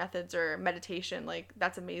healing methods or meditation, like,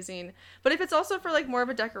 that's amazing. But if it's also for, like, more of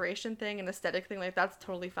a decoration thing, an aesthetic thing, like, that's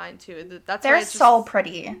totally fine, too. They're so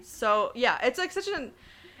pretty. So, yeah, it's, like,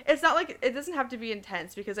 it's not, like, it doesn't have to be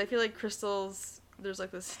intense, because I feel like crystals, there's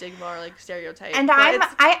like this stigma or like stereotype. And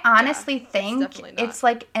I honestly think it's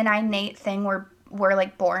like an innate thing we're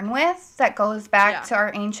like born with that goes back to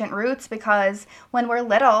our ancient roots, because when we're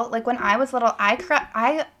little, like when I was little,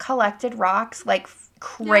 I collected rocks like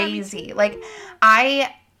crazy. Like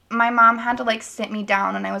my mom had to like sit me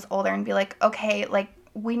down when I was older and be like, okay, like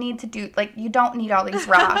we need to do, like, you don't need all these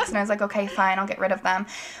rocks. And I was like, okay, fine, I'll get rid of them.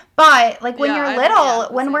 But, like, when you're little,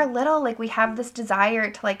 we're little, like, we have this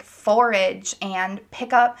desire to, like, forage and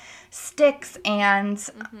pick up sticks and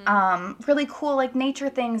really cool, like, nature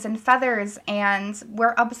things and feathers. And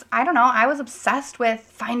I don't know, I was obsessed with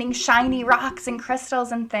finding shiny rocks and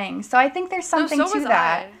crystals and things. So I think there's something to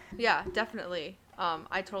that. Yeah, definitely.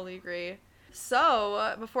 I totally agree.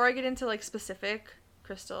 So, before I get into, like, specific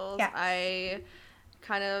crystals, I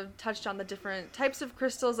kind of touched on the different types of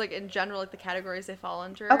crystals, like in general, like the categories they fall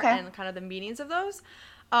under, and kind of the meanings of those.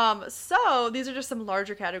 So these are just some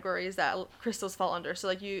larger categories that crystals fall under. So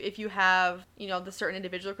like if you have, the certain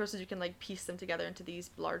individual crystals, you can like piece them together into these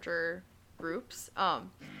larger groups.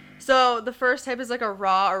 So the first type is like a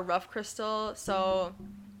raw or rough crystal. So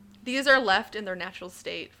these are left in their natural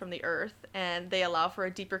state from the earth, and they allow for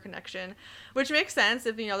a deeper connection, which makes sense.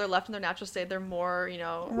 If, they're left in their natural state, they're more,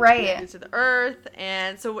 connected to the earth.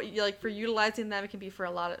 And so for utilizing them, it can be for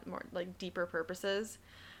a lot of more, like, deeper purposes.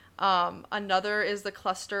 Another is the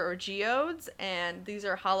cluster or geodes, and these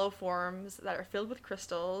are hollow forms that are filled with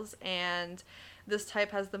crystals, and this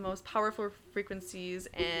type has the most powerful frequencies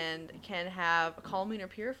and can have calming or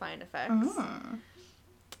purifying effects.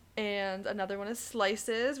 And another one is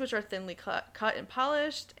slices, which are thinly cut and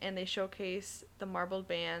polished, and they showcase the marbled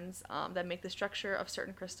bands that make the structure of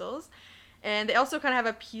certain crystals. And they also kind of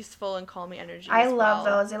have a peaceful and calming energy. I love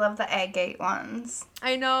those. I love the agate ones.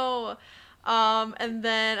 I know. And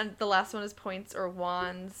then the last one is points or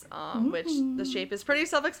wands, which the shape is pretty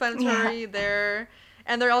self-explanatory. Yeah.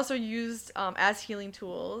 They're also used as healing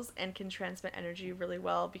tools and can transmit energy really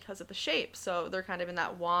well because of the shape. So they're kind of in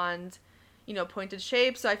that wand, pointed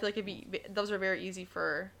shape. So I feel like those are very easy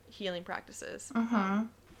for healing practices.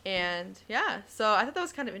 And yeah, so I thought that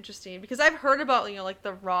was kind of interesting because I've heard about, like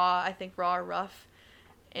the raw or rough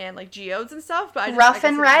and like geodes and stuff, but rough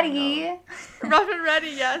and ready. Rough and ready,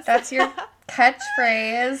 yes. That's your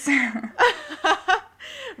catchphrase.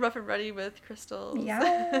 Rough and ready with crystals.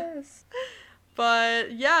 Yes.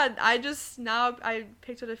 But yeah, I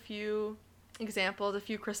picked out a few examples, a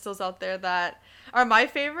few crystals out there that are my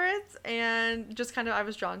favorites and just kind of I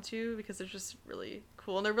was drawn to because they're just really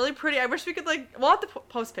cool and they're really pretty. I wish we could we'll have to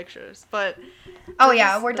post pictures, but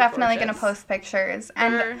we're definitely gonna post pictures.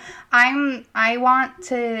 And I don't want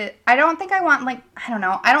to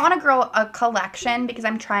grow a collection because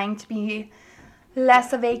I'm trying to be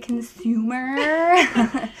less of a consumer.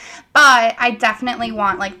 But I definitely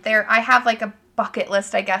want I have a bucket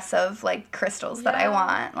list, I guess, of crystals that I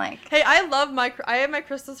want. Hey, I have my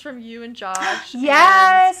crystals from you and Josh.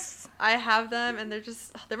 Yes. I have them and they're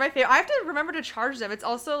my favorite. I have to remember to charge them. It's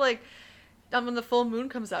also when the full moon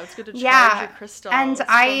comes out, it's good to charge your crystals for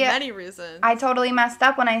many reasons. I totally messed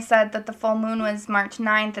up when I said that the full moon was March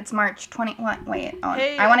 9th. It's March 20. Wait.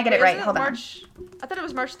 I want to get it right. Hold on. I thought it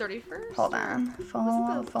was March 31st. Hold on.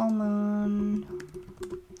 Full moon.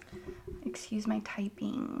 Excuse my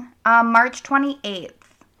typing. March 28th.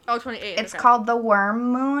 Oh, 28th. It's called the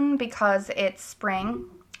worm moon because it's spring.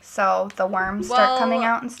 So the worms start coming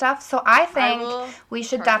out and stuff. So I think we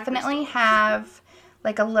should definitely have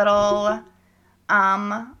a little,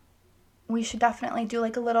 we should definitely do a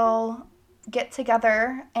little get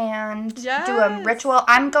together and do a ritual.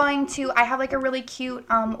 I have a really cute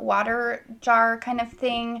water jar kind of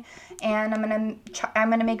thing, and I'm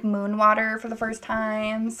gonna make moon water for the first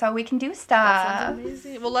time, so we can do stuff. That sounds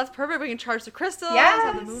amazing. Well, that's perfect. We can charge the crystals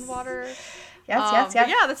and the moon water. Yes.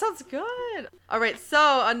 Yeah, that sounds good. All right,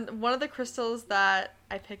 so one of the crystals that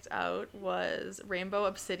I picked out was rainbow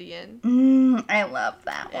obsidian. I love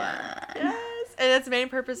that one. Yes, and its main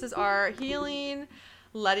purposes are healing,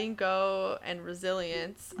 letting go, and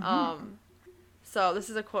resilience. So this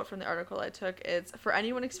is a quote from the article I took. It's, "For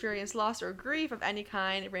anyone experiencing loss or grief of any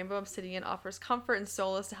kind, rainbow obsidian offers comfort and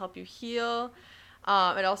solace to help you heal.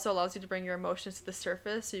 It also allows you to bring your emotions to the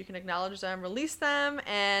surface so you can acknowledge them, release them,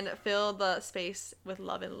 and fill the space with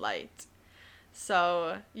love and light."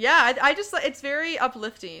 So yeah, I just, it's very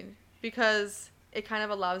uplifting because it kind of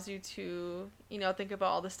allows you to, think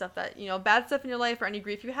about all the stuff that, bad stuff in your life or any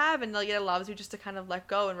grief you have, and it allows you just to kind of let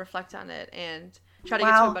go and reflect on it and try to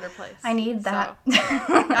get to a better place. I need that. So,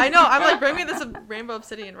 I know. I'm bring me this rainbow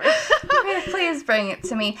obsidian right now. Please bring it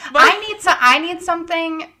to me. But I need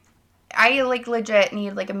something. I legit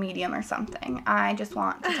need a medium or something. I just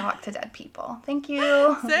want to talk to dead people. Thank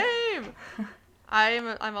you. Same.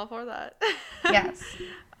 I'm all for that. Yes.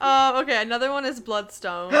 Okay, another one is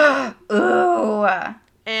bloodstone. Ooh.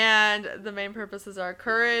 And the main purposes are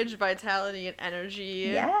courage, vitality, and energy.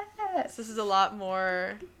 Yes. So this is a lot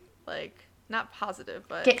more not positive,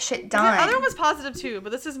 but get shit done. The other one was positive too,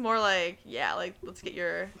 but this is more let's get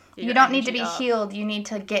your you don't need to be healed. You need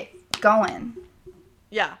to get going.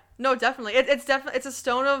 Yeah. No, definitely. It's a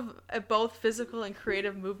stone of both physical and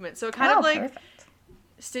creative movement. So it kind of perfect.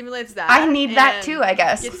 Stimulates that. I need that too, I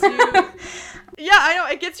guess. Yeah, I know.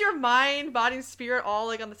 It gets your mind, body, and spirit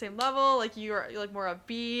all on the same level. You're more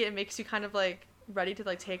upbeat. It makes you kind of ready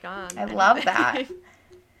to take on. I love that.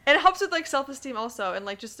 And it helps with self-esteem also, and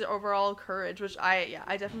just the overall courage, which I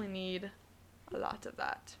definitely need a lot of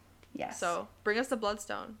that. Yes. So bring us the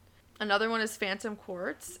bloodstone. Another one is phantom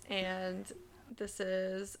quartz, and this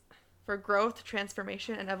is for growth,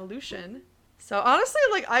 transformation, and evolution. So honestly,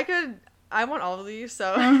 I want all of these.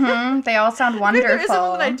 So they all sound wonderful. There isn't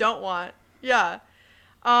one that I don't want. Yeah.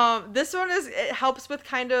 This one it helps with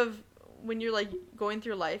kind of when you're going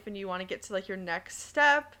through life and you want to get to your next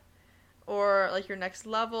step or your next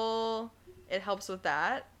level. It helps with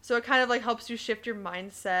that. So it kind of helps you shift your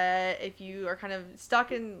mindset. If you are kind of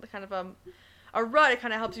stuck in kind of a rut, it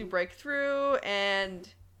kind of helps you break through and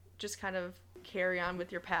just kind of carry on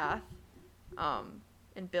with your path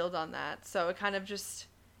and build on that. So it kind of just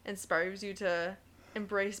inspires you to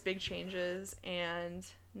embrace big changes and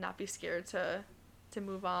not be scared to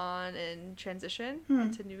move on and transition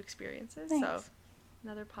into new experiences. Thanks. So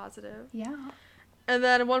another positive. Yeah. And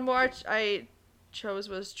then one more I chose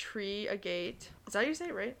was Tree Agate. Is that how you say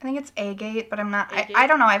it, right? I think it's agate, but I'm not. Agate? I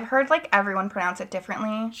don't know. I've heard like everyone pronounce it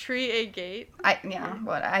differently. Tree Agate.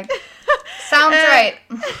 Sounds right.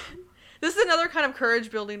 This is another kind of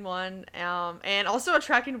courage building one, and also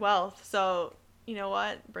attracting wealth. So you know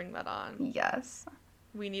what? Bring that on. Yes.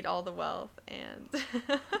 We need all the wealth, and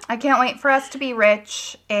I can't wait for us to be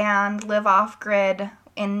rich and live off grid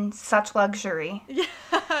in such luxury. Yeah,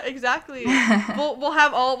 exactly. we'll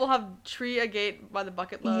have Tree Agate by the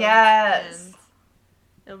bucket load. Yes. And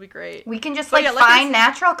it'll be great. We can just find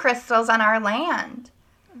natural crystals on our land.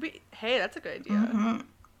 Hey, that's a good idea.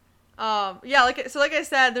 Mm-hmm. Yeah, like I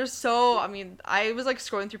said, I was like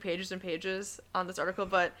scrolling through pages and pages on this article,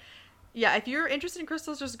 but yeah, if you're interested in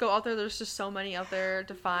crystals, just go out there. There's just so many out there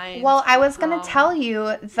to find. Well, I was going to tell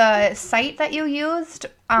you the site that you used,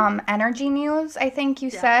 Energy Muse, I think you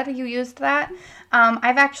said you used that.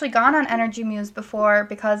 I've actually gone on Energy Muse before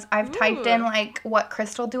because I've typed in like, what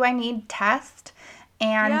crystal do I need test?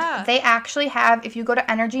 And they actually have, if you go to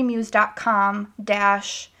energymuse.com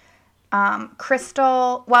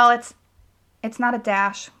crystal, well, it's not a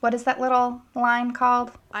dash. What is that little line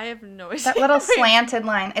called? I have no idea. That little slanted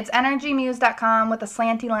line. It's energymuse.com with a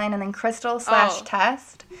slanty line and then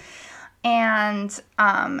crystal/test. And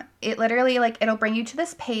it literally, it'll bring you to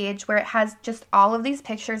this page where it has just all of these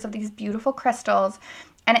pictures of these beautiful crystals.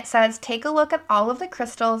 And it says, take a look at all of the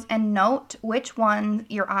crystals and note which ones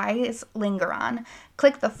your eyes linger on.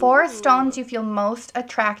 Click the 4 stones you feel most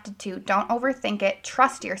attracted to. Don't overthink it.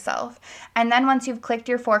 Trust yourself. And then once you've clicked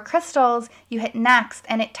your 4 crystals, you hit next,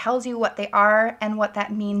 and it tells you what they are and what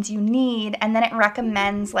that means you need. And then it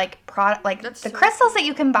recommends the crystals that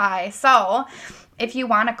you can buy. So if you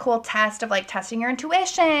want a cool test of testing your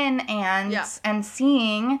intuition and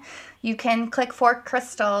seeing, you can click 4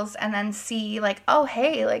 crystals and then see oh,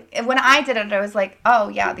 hey, when I did it, I was like, oh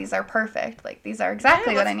yeah, these are perfect. These are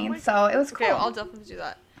exactly what I need. So it was cool. Okay, I'll definitely do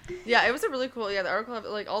that. Yeah, it was a really cool, the article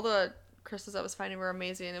of all the crystals I was finding were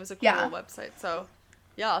amazing. It was a cool website. So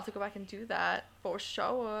yeah, I'll have to go back and do that for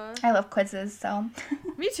sure. I love quizzes, so.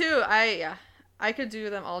 Me too. I could do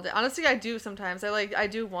them all day. Honestly, I do sometimes. I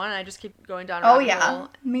do one and I just keep going down. Oh yeah,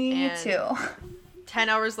 me too. 10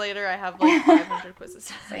 hours later, I have 500 quizzes.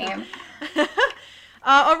 Same.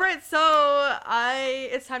 All right, so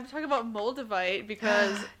it's time to talk about Moldavite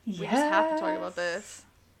because we just have to talk about this.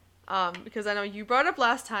 Because I know you brought it up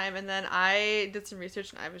last time, and then I did some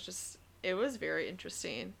research, and it was very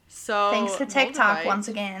interesting. So thanks to TikTok Moldavite, once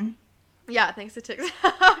again. Yeah, thanks to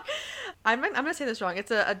TikTok. I'm gonna say this wrong.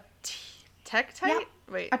 It's a tektite. Yep.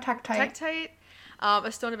 Wait, a tektite. Tektite.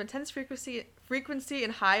 A stone of intense frequency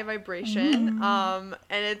and high vibration. And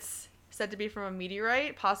it's said to be from a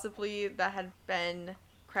meteorite, possibly that had been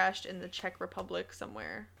crashed in the Czech Republic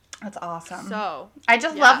somewhere. That's awesome. So I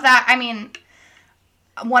just love that. I mean,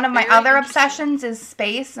 one of my other obsessions is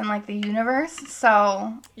space and the universe.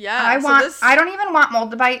 So yeah, I don't even want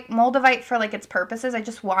Moldavite for its purposes. I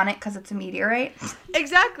just want it because it's a meteorite.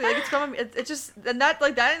 Exactly. It's just, and that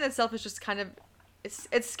that in itself is just kind of.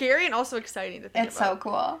 It's scary and also exciting to think about. It's so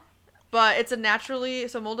cool. But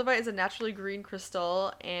Moldavite is a naturally green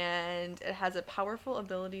crystal, and it has a powerful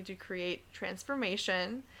ability to create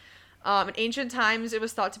transformation. In ancient times, it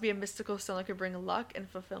was thought to be a mystical stone that could bring luck and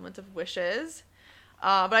fulfillment of wishes.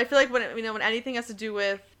 But I feel like when anything has to do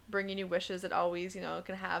with bringing you wishes, it always,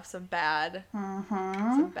 can have some bad,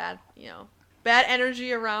 bad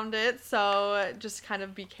energy around it. So just kind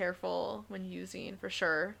of be careful when using, for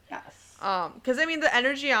sure. Yes. Because the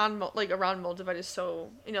energy on around Moldavite is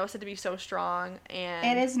so said to be so strong, and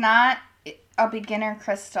it is not a beginner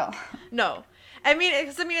crystal. No,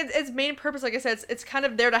 its main purpose, like I said, it's kind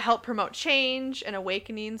of there to help promote change and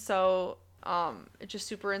awakening. So it's just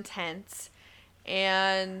super intense,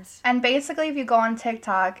 and basically, if you go on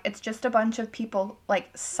TikTok, it's just a bunch of people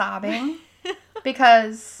sobbing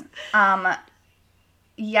because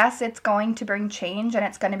yes, it's going to bring change and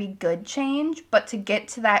it's going to be good change, but to get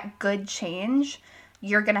to that good change,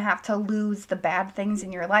 you're going to have to lose the bad things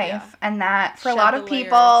in your life. Yeah. And that for a lot of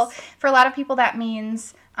people that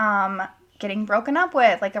means getting broken up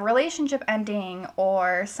with, a relationship ending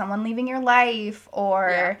or someone leaving your life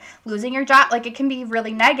or losing your job. It can be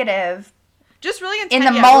really negative. Just really intense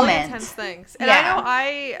in the moment. Really intense things. And I know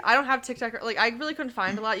I don't have TikTok. I really couldn't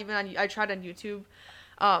find a lot. Even I tried on YouTube.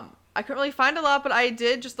 I couldn't really find a lot, but I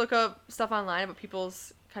did just look up stuff online about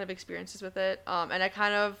people's kind of experiences with it. And I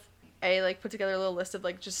kind of put together a little list of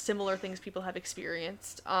just similar things people have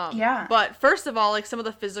experienced. But first of all, some of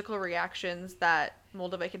the physical reactions that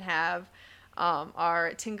Moldavite can have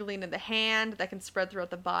are tingling in the hand that can spread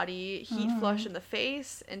throughout the body, heat flush in the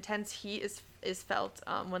face, intense heat is is felt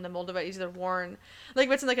when the moldavite is either worn, like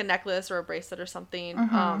if it's in like a necklace or a bracelet or something.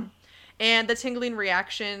 And the tingling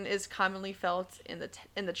reaction is commonly felt in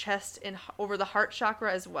the chest and over the heart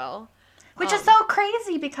chakra as well. Which is so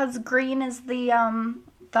crazy because green is the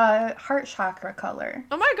heart chakra color.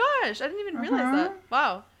 Oh my gosh, I didn't even realize that.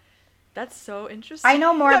 Wow. That's so interesting. I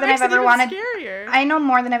know more than I've ever wanted. Scarier. I know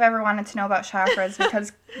more than I've ever wanted to know about chakras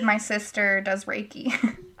because my sister does Reiki.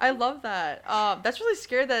 I love that. That's really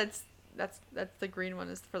scary that that's the green one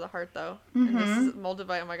is for the heart though. And this is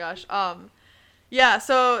moldavite. Oh my gosh. Yeah,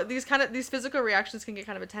 so these physical reactions can get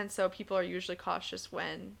kind of intense, so people are usually cautious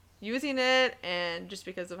when using it, and just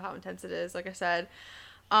because of how intense it is, like I said.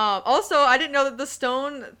 Also, I didn't know that the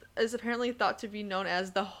stone is apparently thought to be known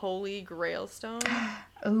as the Holy Grail stone.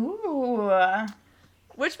 Ooh.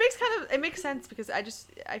 Which makes sense because I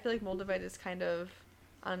feel like moldavite is kind of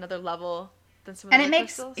on another level than some of the other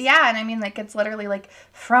crystals. Yeah, and I mean, like, it's literally, like,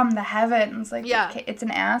 from the heavens. Like, it's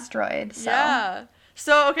an asteroid, so. Yeah.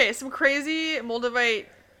 So, okay, some crazy moldavite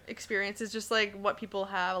experiences, just like what people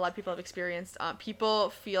have. A lot of people have experienced.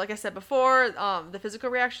 People feel, like I said before, the physical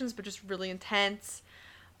reactions, but just really intense.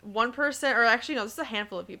 One person, or actually no, this is a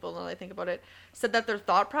handful of people, now that I think about it, said that their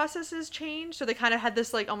thought processes changed. So they kind of had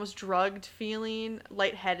this like almost drugged feeling,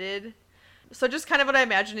 lightheaded. So just kind of what I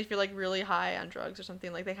imagine if you're like really high on drugs or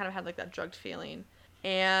something, like they kind of had like that drugged feeling.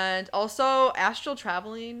 And also astral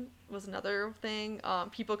traveling was another thing.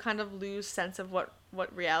 People kind of lose sense of what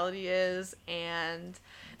reality is, and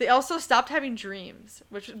they also stopped having dreams,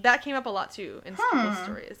 which that came up a lot too in people's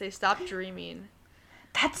stories. They stopped dreaming.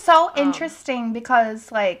 That's so interesting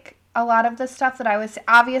because, like, a lot of the stuff that I was...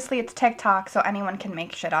 Obviously, it's TikTok, so anyone can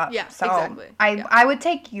make shit up. Yeah, so exactly. I would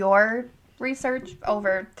take your research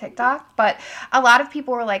over TikTok, but a lot of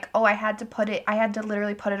people were like, oh, I had to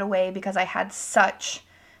literally put it away because I had such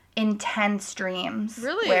intense dreams.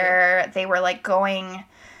 Really? Where they were, like, going...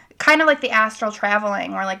 Kind of like the astral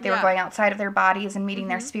traveling, where like they were going outside of their bodies and meeting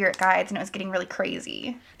their spirit guides, and it was getting really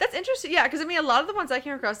crazy. That's interesting, yeah, because I mean, a lot of the ones I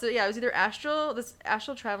came across, it was either this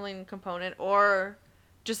astral traveling component, or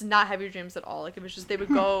just not have your dreams at all. Like it was just they would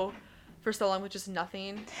go for so long with just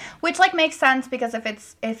nothing. Which like makes sense because if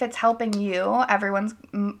it's helping you, everyone's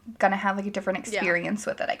gonna have like a different experience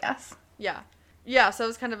with it, I guess. Yeah. So it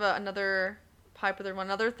was kind of another popular one.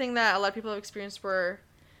 Another thing that a lot of people have experienced were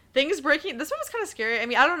things breaking. This one was kind of scary. I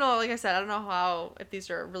mean, I don't know. Like I said, I don't know if these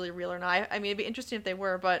are really real or not. I mean, it'd be interesting if they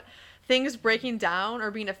were, but things breaking down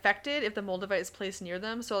or being affected if the moldavite is placed near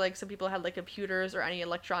them. So, like, some people had, like, computers or any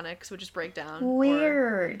electronics would just break down.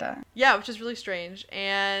 Weird. Which is really strange.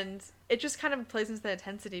 And it just kind of plays into the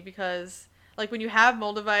intensity because, like, when you have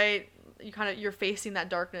moldavite, you're facing that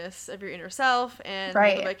darkness of your inner self, and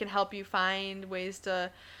moldavite can help you find ways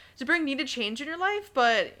to bring needed change in your life.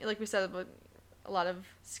 But, like we said, a lot of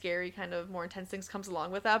scary kind of more intense things comes along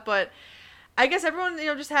with that, but I guess everyone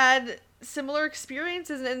just had similar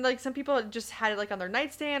experiences, and like some people just had it like on their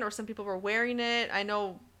nightstand, or some people were wearing it. I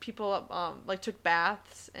know people like took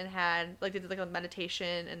baths and had like they did like a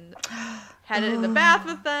meditation and had it in the bath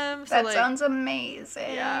with them. So, that sounds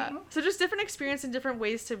amazing. Yeah, so just different experience and different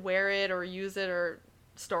ways to wear it or use it or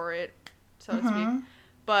store it, so to speak.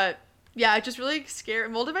 But yeah, it's just really scary.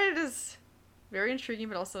 Moldavite is very intriguing,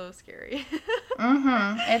 but also scary.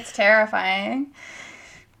 It's terrifying.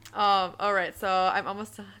 All right, so I'm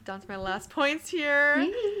almost down to my last points here.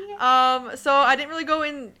 So I didn't really go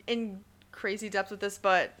in crazy depth with this,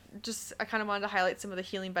 but just I kind of wanted to highlight some of the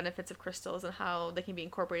healing benefits of crystals and how they can be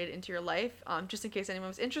incorporated into your life, just in case anyone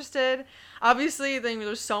was interested. Obviously,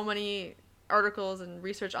 there's so many articles and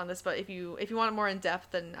research on this, but if you want it more in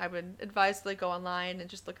depth, then I would advise to go online and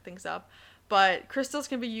just look things up. But crystals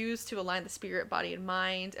can be used to align the spirit, body, and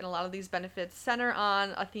mind, and a lot of these benefits center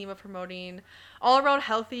on a theme of promoting all-around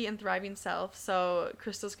healthy and thriving self. So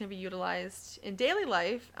crystals can be utilized in daily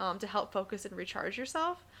life to help focus and recharge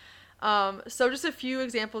yourself. So just a few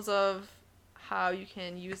examples of how you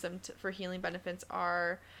can use them for healing benefits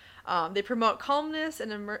are they promote calmness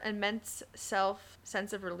and immense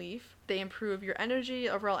sense of relief. They improve your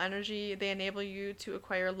overall energy. They enable you to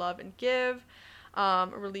acquire love and give.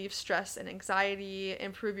 Relieve stress and anxiety,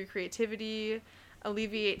 improve your creativity,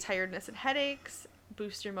 alleviate tiredness and headaches,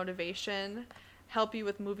 boost your motivation, help you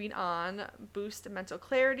with moving on, boost mental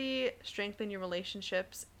clarity, strengthen your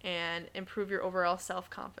relationships, and improve your overall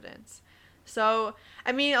self-confidence. So,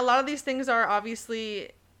 I mean, a lot of these things are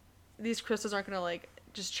obviously, these crystals aren't going to like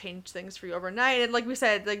just change things for you overnight, and like we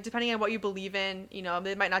said, like depending on what you believe in,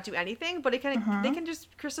 they might not do anything, but it can they can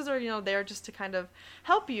just, crystals are there just to kind of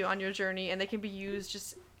help you on your journey, and they can be used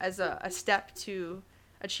just as a step to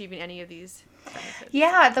achieving any of these benefits.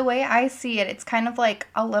 Yeah, the way I see it, it's kind of like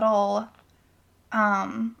a little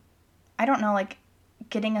I don't know, like,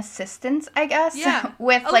 getting assistance, I guess, Yeah.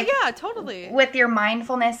 with, Oh, like, yeah, totally. with your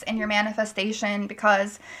mindfulness and your manifestation,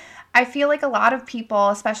 because I feel like a lot of people,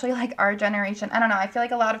 especially, like, our generation, I don't know, I feel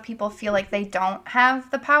like a lot of people feel like they don't have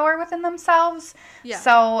the power within themselves. Yeah.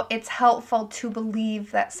 So it's helpful to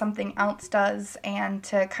believe that something else does, and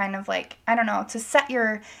to kind of, like, I don't know, to set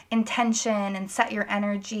your intention and set your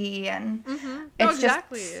energy, and it's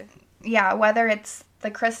exactly. just, yeah, whether it's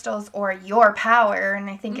the crystals or your power, and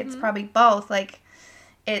I think it's probably both, like,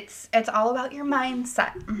 it's all about your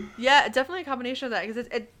mindset. Yeah, definitely a combination of that, because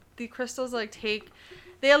the crystals, like,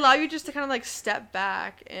 they allow you just to kind of, like, step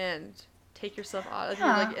back and take yourself out. You're,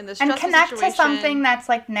 like, in this stressful and connect situation. to something that's,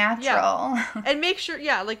 like, natural. Yeah. And make sure,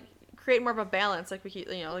 like, create more of a balance, like, we keep,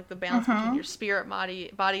 like, the balance between your spirit,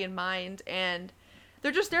 body and mind, and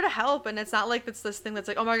they're just there to help. And it's not like it's this thing that's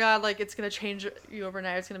like, oh my god, like, it's gonna change you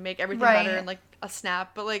overnight, it's gonna make everything better in, like, a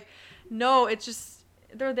snap. But, like, no, it's just,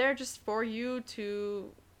 they're there just for you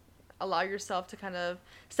to allow yourself to kind of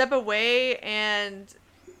step away, and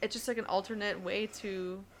it's just, like, an alternate way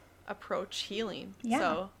to approach healing. Yeah.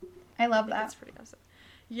 So I love think that. that's pretty awesome.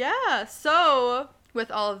 Yeah, so with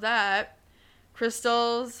all of that,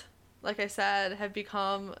 crystals, like I said, have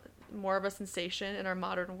become more of a sensation in our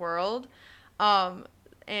modern world. And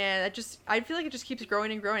I feel like it just keeps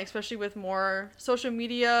growing and growing, especially with more social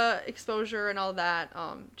media exposure and all that.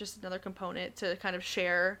 Just another component to kind of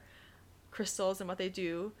share crystals and what they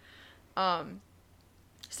do.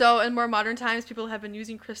 So in more modern times, people have been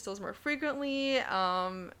using crystals more frequently,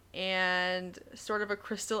 and sort of a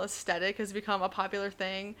crystal aesthetic has become a popular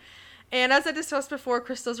thing. And as I discussed before,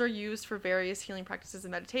 crystals are used for various healing practices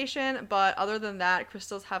and meditation, but other than that,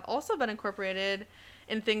 crystals have also been incorporated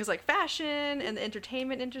in things like fashion and the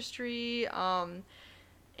entertainment industry,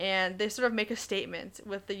 and they sort of make a statement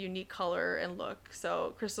with the unique color and look.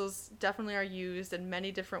 So crystals definitely are used in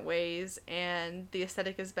many different ways, and the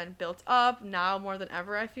aesthetic has been built up now more than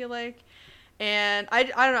ever, I feel like. And I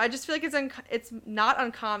don't know, I just feel like it's not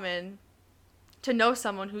uncommon to know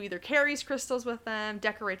someone who either carries crystals with them,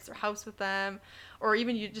 decorates their house with them, or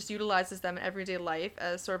even just utilizes them in everyday life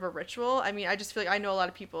as sort of a ritual. I mean, I just feel like I know a lot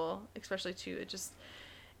of people, especially too,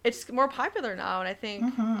 it's more popular now, and I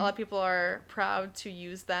think a lot of people are proud to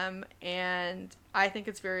use them, and I think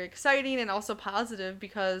it's very exciting and also positive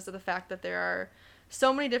because of the fact that there are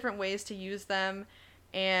so many different ways to use them.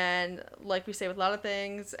 And like we say with a lot of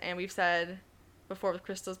things, and we've said before with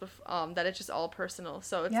crystals, that it's just all personal.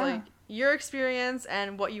 So it's like your experience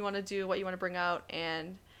and what you want to do, what you want to bring out,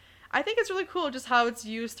 and I think it's really cool just how it's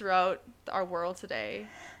used throughout our world today.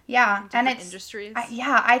 Yeah, and it's industries.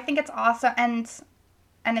 I think it's awesome,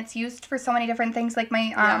 and it's used for so many different things. Like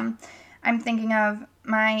I'm thinking of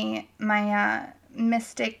my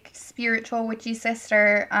mystic, spiritual, witchy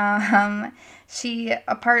sister. She,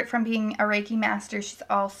 apart from being a Reiki master, she's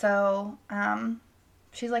also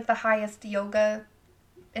she's like the highest yoga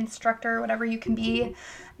instructor, whatever you can be.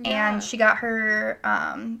 Yeah. And she got her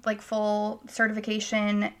like full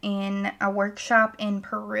certification in a workshop in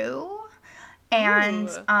Peru. And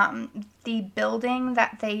the building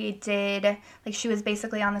that they did, like, she was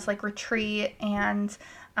basically on this, like, retreat, and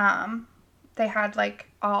they had, like,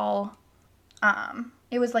 all,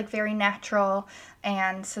 it was, like, very natural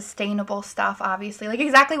and sustainable stuff, obviously. Like,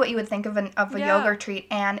 exactly what you would think of a yoga retreat.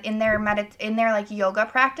 And in their, like, yoga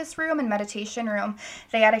practice room and meditation room,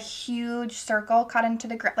 they had a huge circle cut into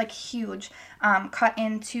the ground, like, huge, cut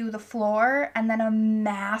into the floor, and then a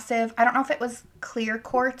massive, I don't know if it was clear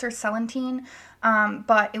quartz or celandine,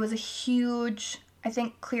 but it was a huge, I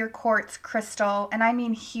think, clear quartz crystal, and I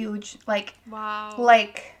mean huge, like, wow,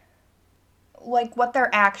 like what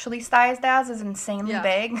they're actually sized as is insanely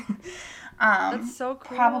big. That's so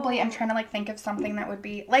cool. Probably, I'm trying to, like, think of something that would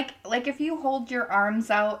be, like if you hold your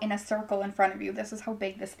arms out in a circle in front of you, this is how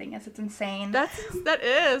big this thing is. It's insane. That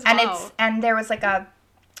is, and wow. And there was, like,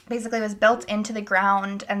 basically it was built into the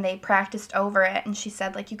ground, and they practiced over it, and she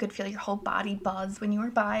said, like, you could feel your whole body buzz when you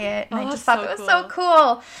were by it, and I just thought that was so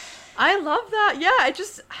cool. I love that. Yeah, it's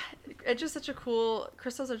just such a cool,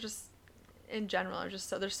 crystals are just, in general, are just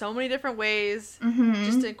there's so many different ways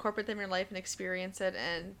just to incorporate them in your life and experience it.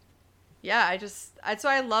 And yeah, that's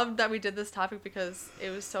why I loved that we did this topic, because it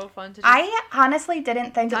was so fun to just I honestly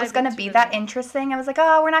didn't think it was going to be that interesting. I was like,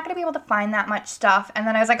 oh, we're not going to be able to find that much stuff. And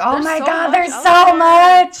then I was like, oh my God, there's so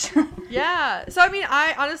much. Yeah. So, I mean,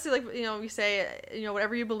 I honestly, like, we say,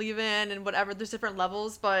 whatever you believe in and whatever, there's different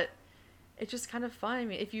levels, but it's just kind of fun. I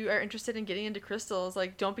mean, if you are interested in getting into crystals,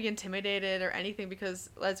 like, don't be intimidated or anything, because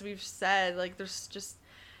as we've said, like, there's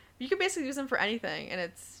you can basically use them for anything, and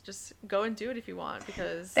it's just go and do it if you want,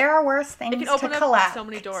 because there are worse things it can open to up collect. so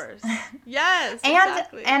many doors. Yes, and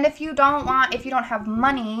exactly. And if you don't have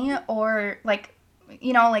money, or like,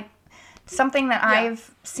 you know, like something that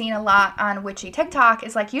I've seen a lot on witchy TikTok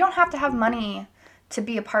is like, you don't have to have money to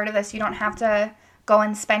be a part of this. You don't have to go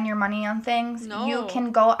and spend your money on things. No. You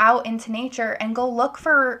can go out into nature and go look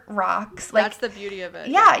for rocks. Like, that's the beauty of it.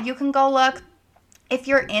 Yeah, you can go look. If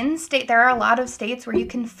you're in state, there are a lot of states where you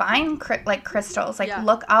can find crystals. Like,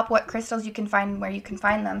 look up what crystals you can find, where you can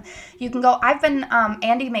find them. You can go. I've been.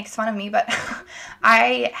 Andy makes fun of me, but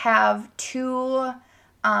I have 2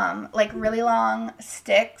 like really long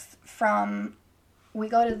sticks from. We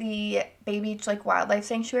go to the Bay Beach like wildlife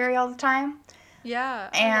sanctuary all the time. Yeah.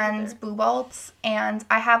 And Boo Bolts, and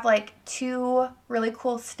I have like 2 really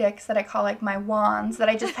cool sticks that I call like my wands, that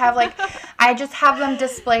I just have like, I just have them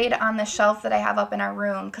displayed on the shelf that I have up in our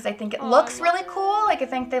room, because I think it looks really cool. Like, I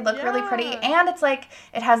think they look really pretty, and it's like,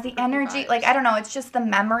 it has the energy, like, I don't know, it's just the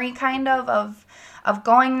memory kind of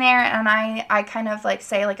going there, and I kind of like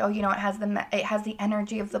say like, oh, you know, it has the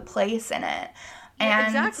energy of the place in it. And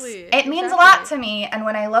exactly. It means a lot to me, and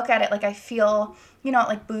when I look at it, like, I feel, you know, it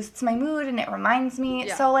like boosts my mood and it reminds me.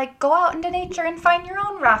 Yeah. So like, go out into nature and find your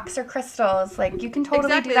own rocks or crystals. Like, you can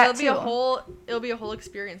totally do that too. It'll be a whole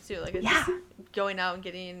experience too. Like, it's just going out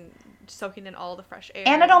and soaking in all the fresh air.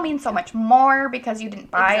 And it'll mean so much more because you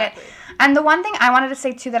didn't buy it. And the one thing I wanted to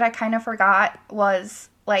say too that I kind of forgot was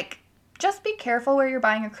like, just be careful where you're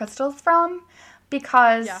buying your crystals from,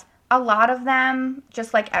 because a lot of them,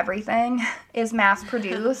 just like everything, is mass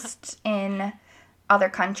produced in other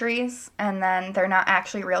countries, and then they're not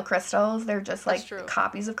actually real crystals. They're just like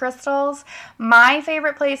copies of crystals. My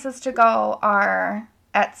favorite places to go are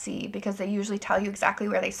Etsy, because they usually tell you exactly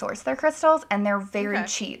where they source their crystals, and they're very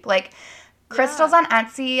cheap. Like, crystals on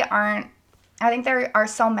Etsy aren't, I think there are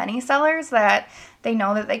so many sellers that they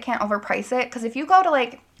know that they can't overprice it, because if you go to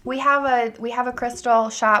like, we have a crystal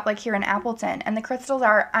shop like here in Appleton, and the crystals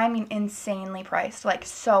are, I mean, insanely priced, like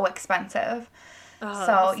so expensive.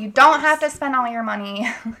 So you don't have to spend all your money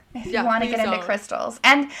if you want to get into crystals.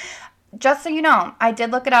 And just so you know, I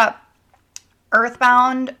did look it up.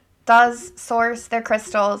 Earthbound does source their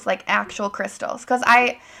crystals like actual crystals. Because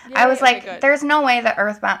I was like, there's no way that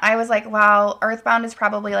Earthbound, I was like, wow, Earthbound is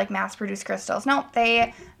probably like mass-produced crystals. No,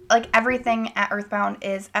 they, like, everything at Earthbound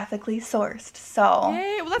is ethically sourced. So.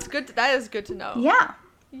 Yay, well, that's good. That is good to know. Yeah.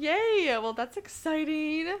 Yay, well, that's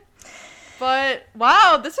exciting. But,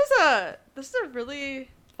 wow, this is a really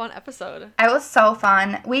fun episode. It was so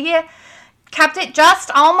fun. We kept it just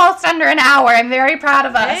almost under an hour. I'm very proud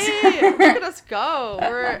of us. Hey, look at us go.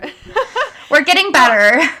 We're getting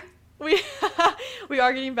better. We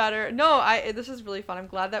are getting better. No, this is really fun. I'm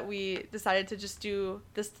glad that we decided to just do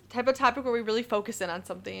this type of topic where we really focus in on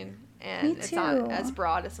something, and it's not as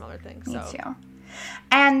broad as some other things. Me too.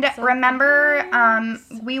 And remember,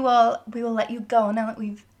 we will let you go now that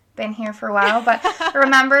we've been here for a while, but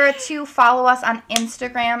remember to follow us on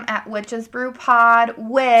Instagram at Witches Brew Pod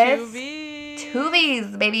with 2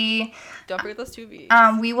 V's, baby. Don't forget those 2 V's.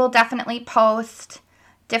 We will definitely post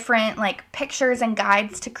different like pictures and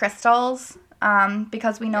guides to crystals,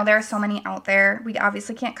 because we know there are so many out there. We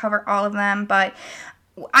obviously can't cover all of them, but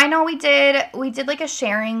I know we did like a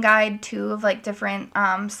sharing guide too of like different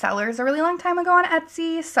sellers a really long time ago on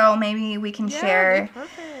Etsy, so maybe we can share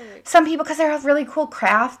some people, because there are really cool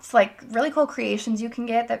crafts, like really cool creations you can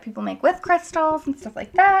get that people make with crystals and stuff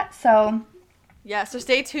like that. So so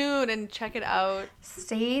stay tuned and check it out.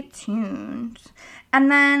 Stay tuned.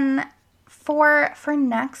 And then for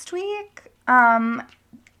next week,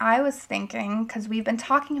 I was thinking, because we've been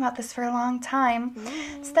talking about this for a long time,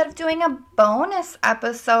 instead of doing a bonus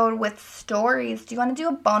episode with stories, do you want to do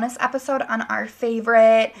a bonus episode on our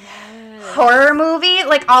favorite horror movie,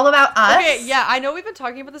 like all about us? Okay, yeah, I know we've been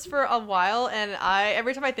talking about this for a while, and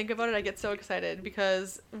every time I think about it, I get so excited,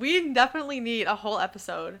 because we definitely need a whole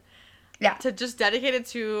episode to just dedicate it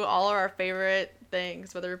to all of our favorite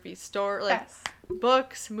things, whether it be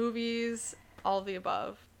books, movies, all of the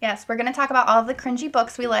above. Yes, we're going to talk about all of the cringy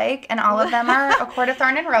books we like, and all of them are A Court of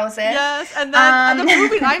Thorn and Roses. Yes, and then the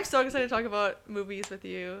movies. I'm so excited to talk about movies with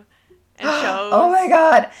you and shows. Oh my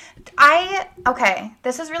god. Okay,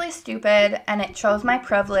 this is really stupid, and it shows my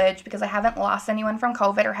privilege because I haven't lost anyone from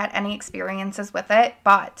COVID or had any experiences with it,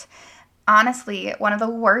 but honestly, one of the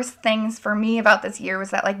worst things for me about this year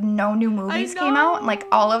was that, like, no new movies came out, and, like,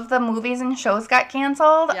 all of the movies and shows got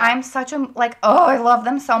canceled. Yeah. I'm such a, like, I love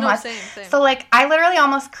them so much. Same. So, like, I literally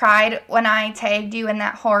almost cried when I tagged you in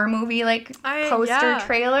that horror movie, like, poster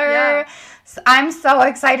trailer. Yeah. So I'm so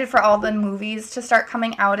excited for all the movies to start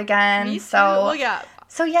coming out again. Me too. So, well, yeah.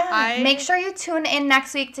 So yeah, make sure you tune in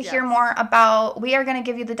next week to hear Yes. more about. We are gonna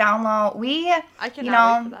give you the download. I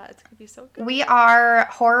cannot wait for that. It's gonna be so good. We are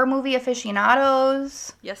horror movie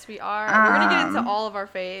aficionados. Yes, we are. We're gonna get into all of our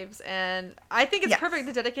faves, and I think it's perfect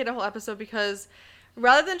to dedicate a whole episode because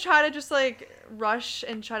rather than try to just like rush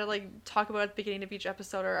and try to like talk about at the beginning of each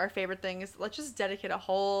episode or our favorite things, let's just dedicate a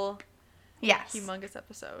whole humongous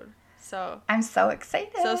episode. So I'm so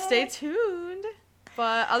excited. So stay tuned.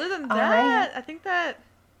 But other than that, I think that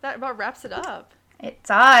about wraps it up. It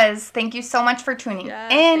does. Thank you so much for tuning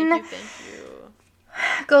in. Thank you.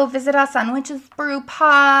 Go visit us on Witches Brew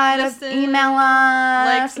Pod. Listen, email us.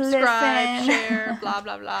 Like, subscribe, share, blah,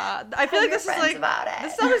 blah, blah. I feel like this is like,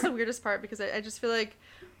 this is always the weirdest part because I just feel like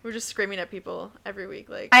we're just screaming at people every week.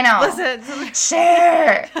 Like, I know. Listen.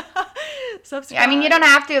 Share. Subscribe. I mean, you don't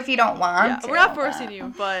have to if you don't want to. We're not forcing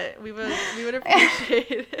you, but we would appreciate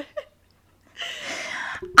it.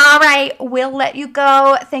 All right, we'll let you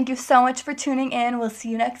go. Thank you so much for tuning in. We'll see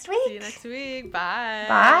you next week. See you next week. Bye.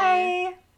 Bye.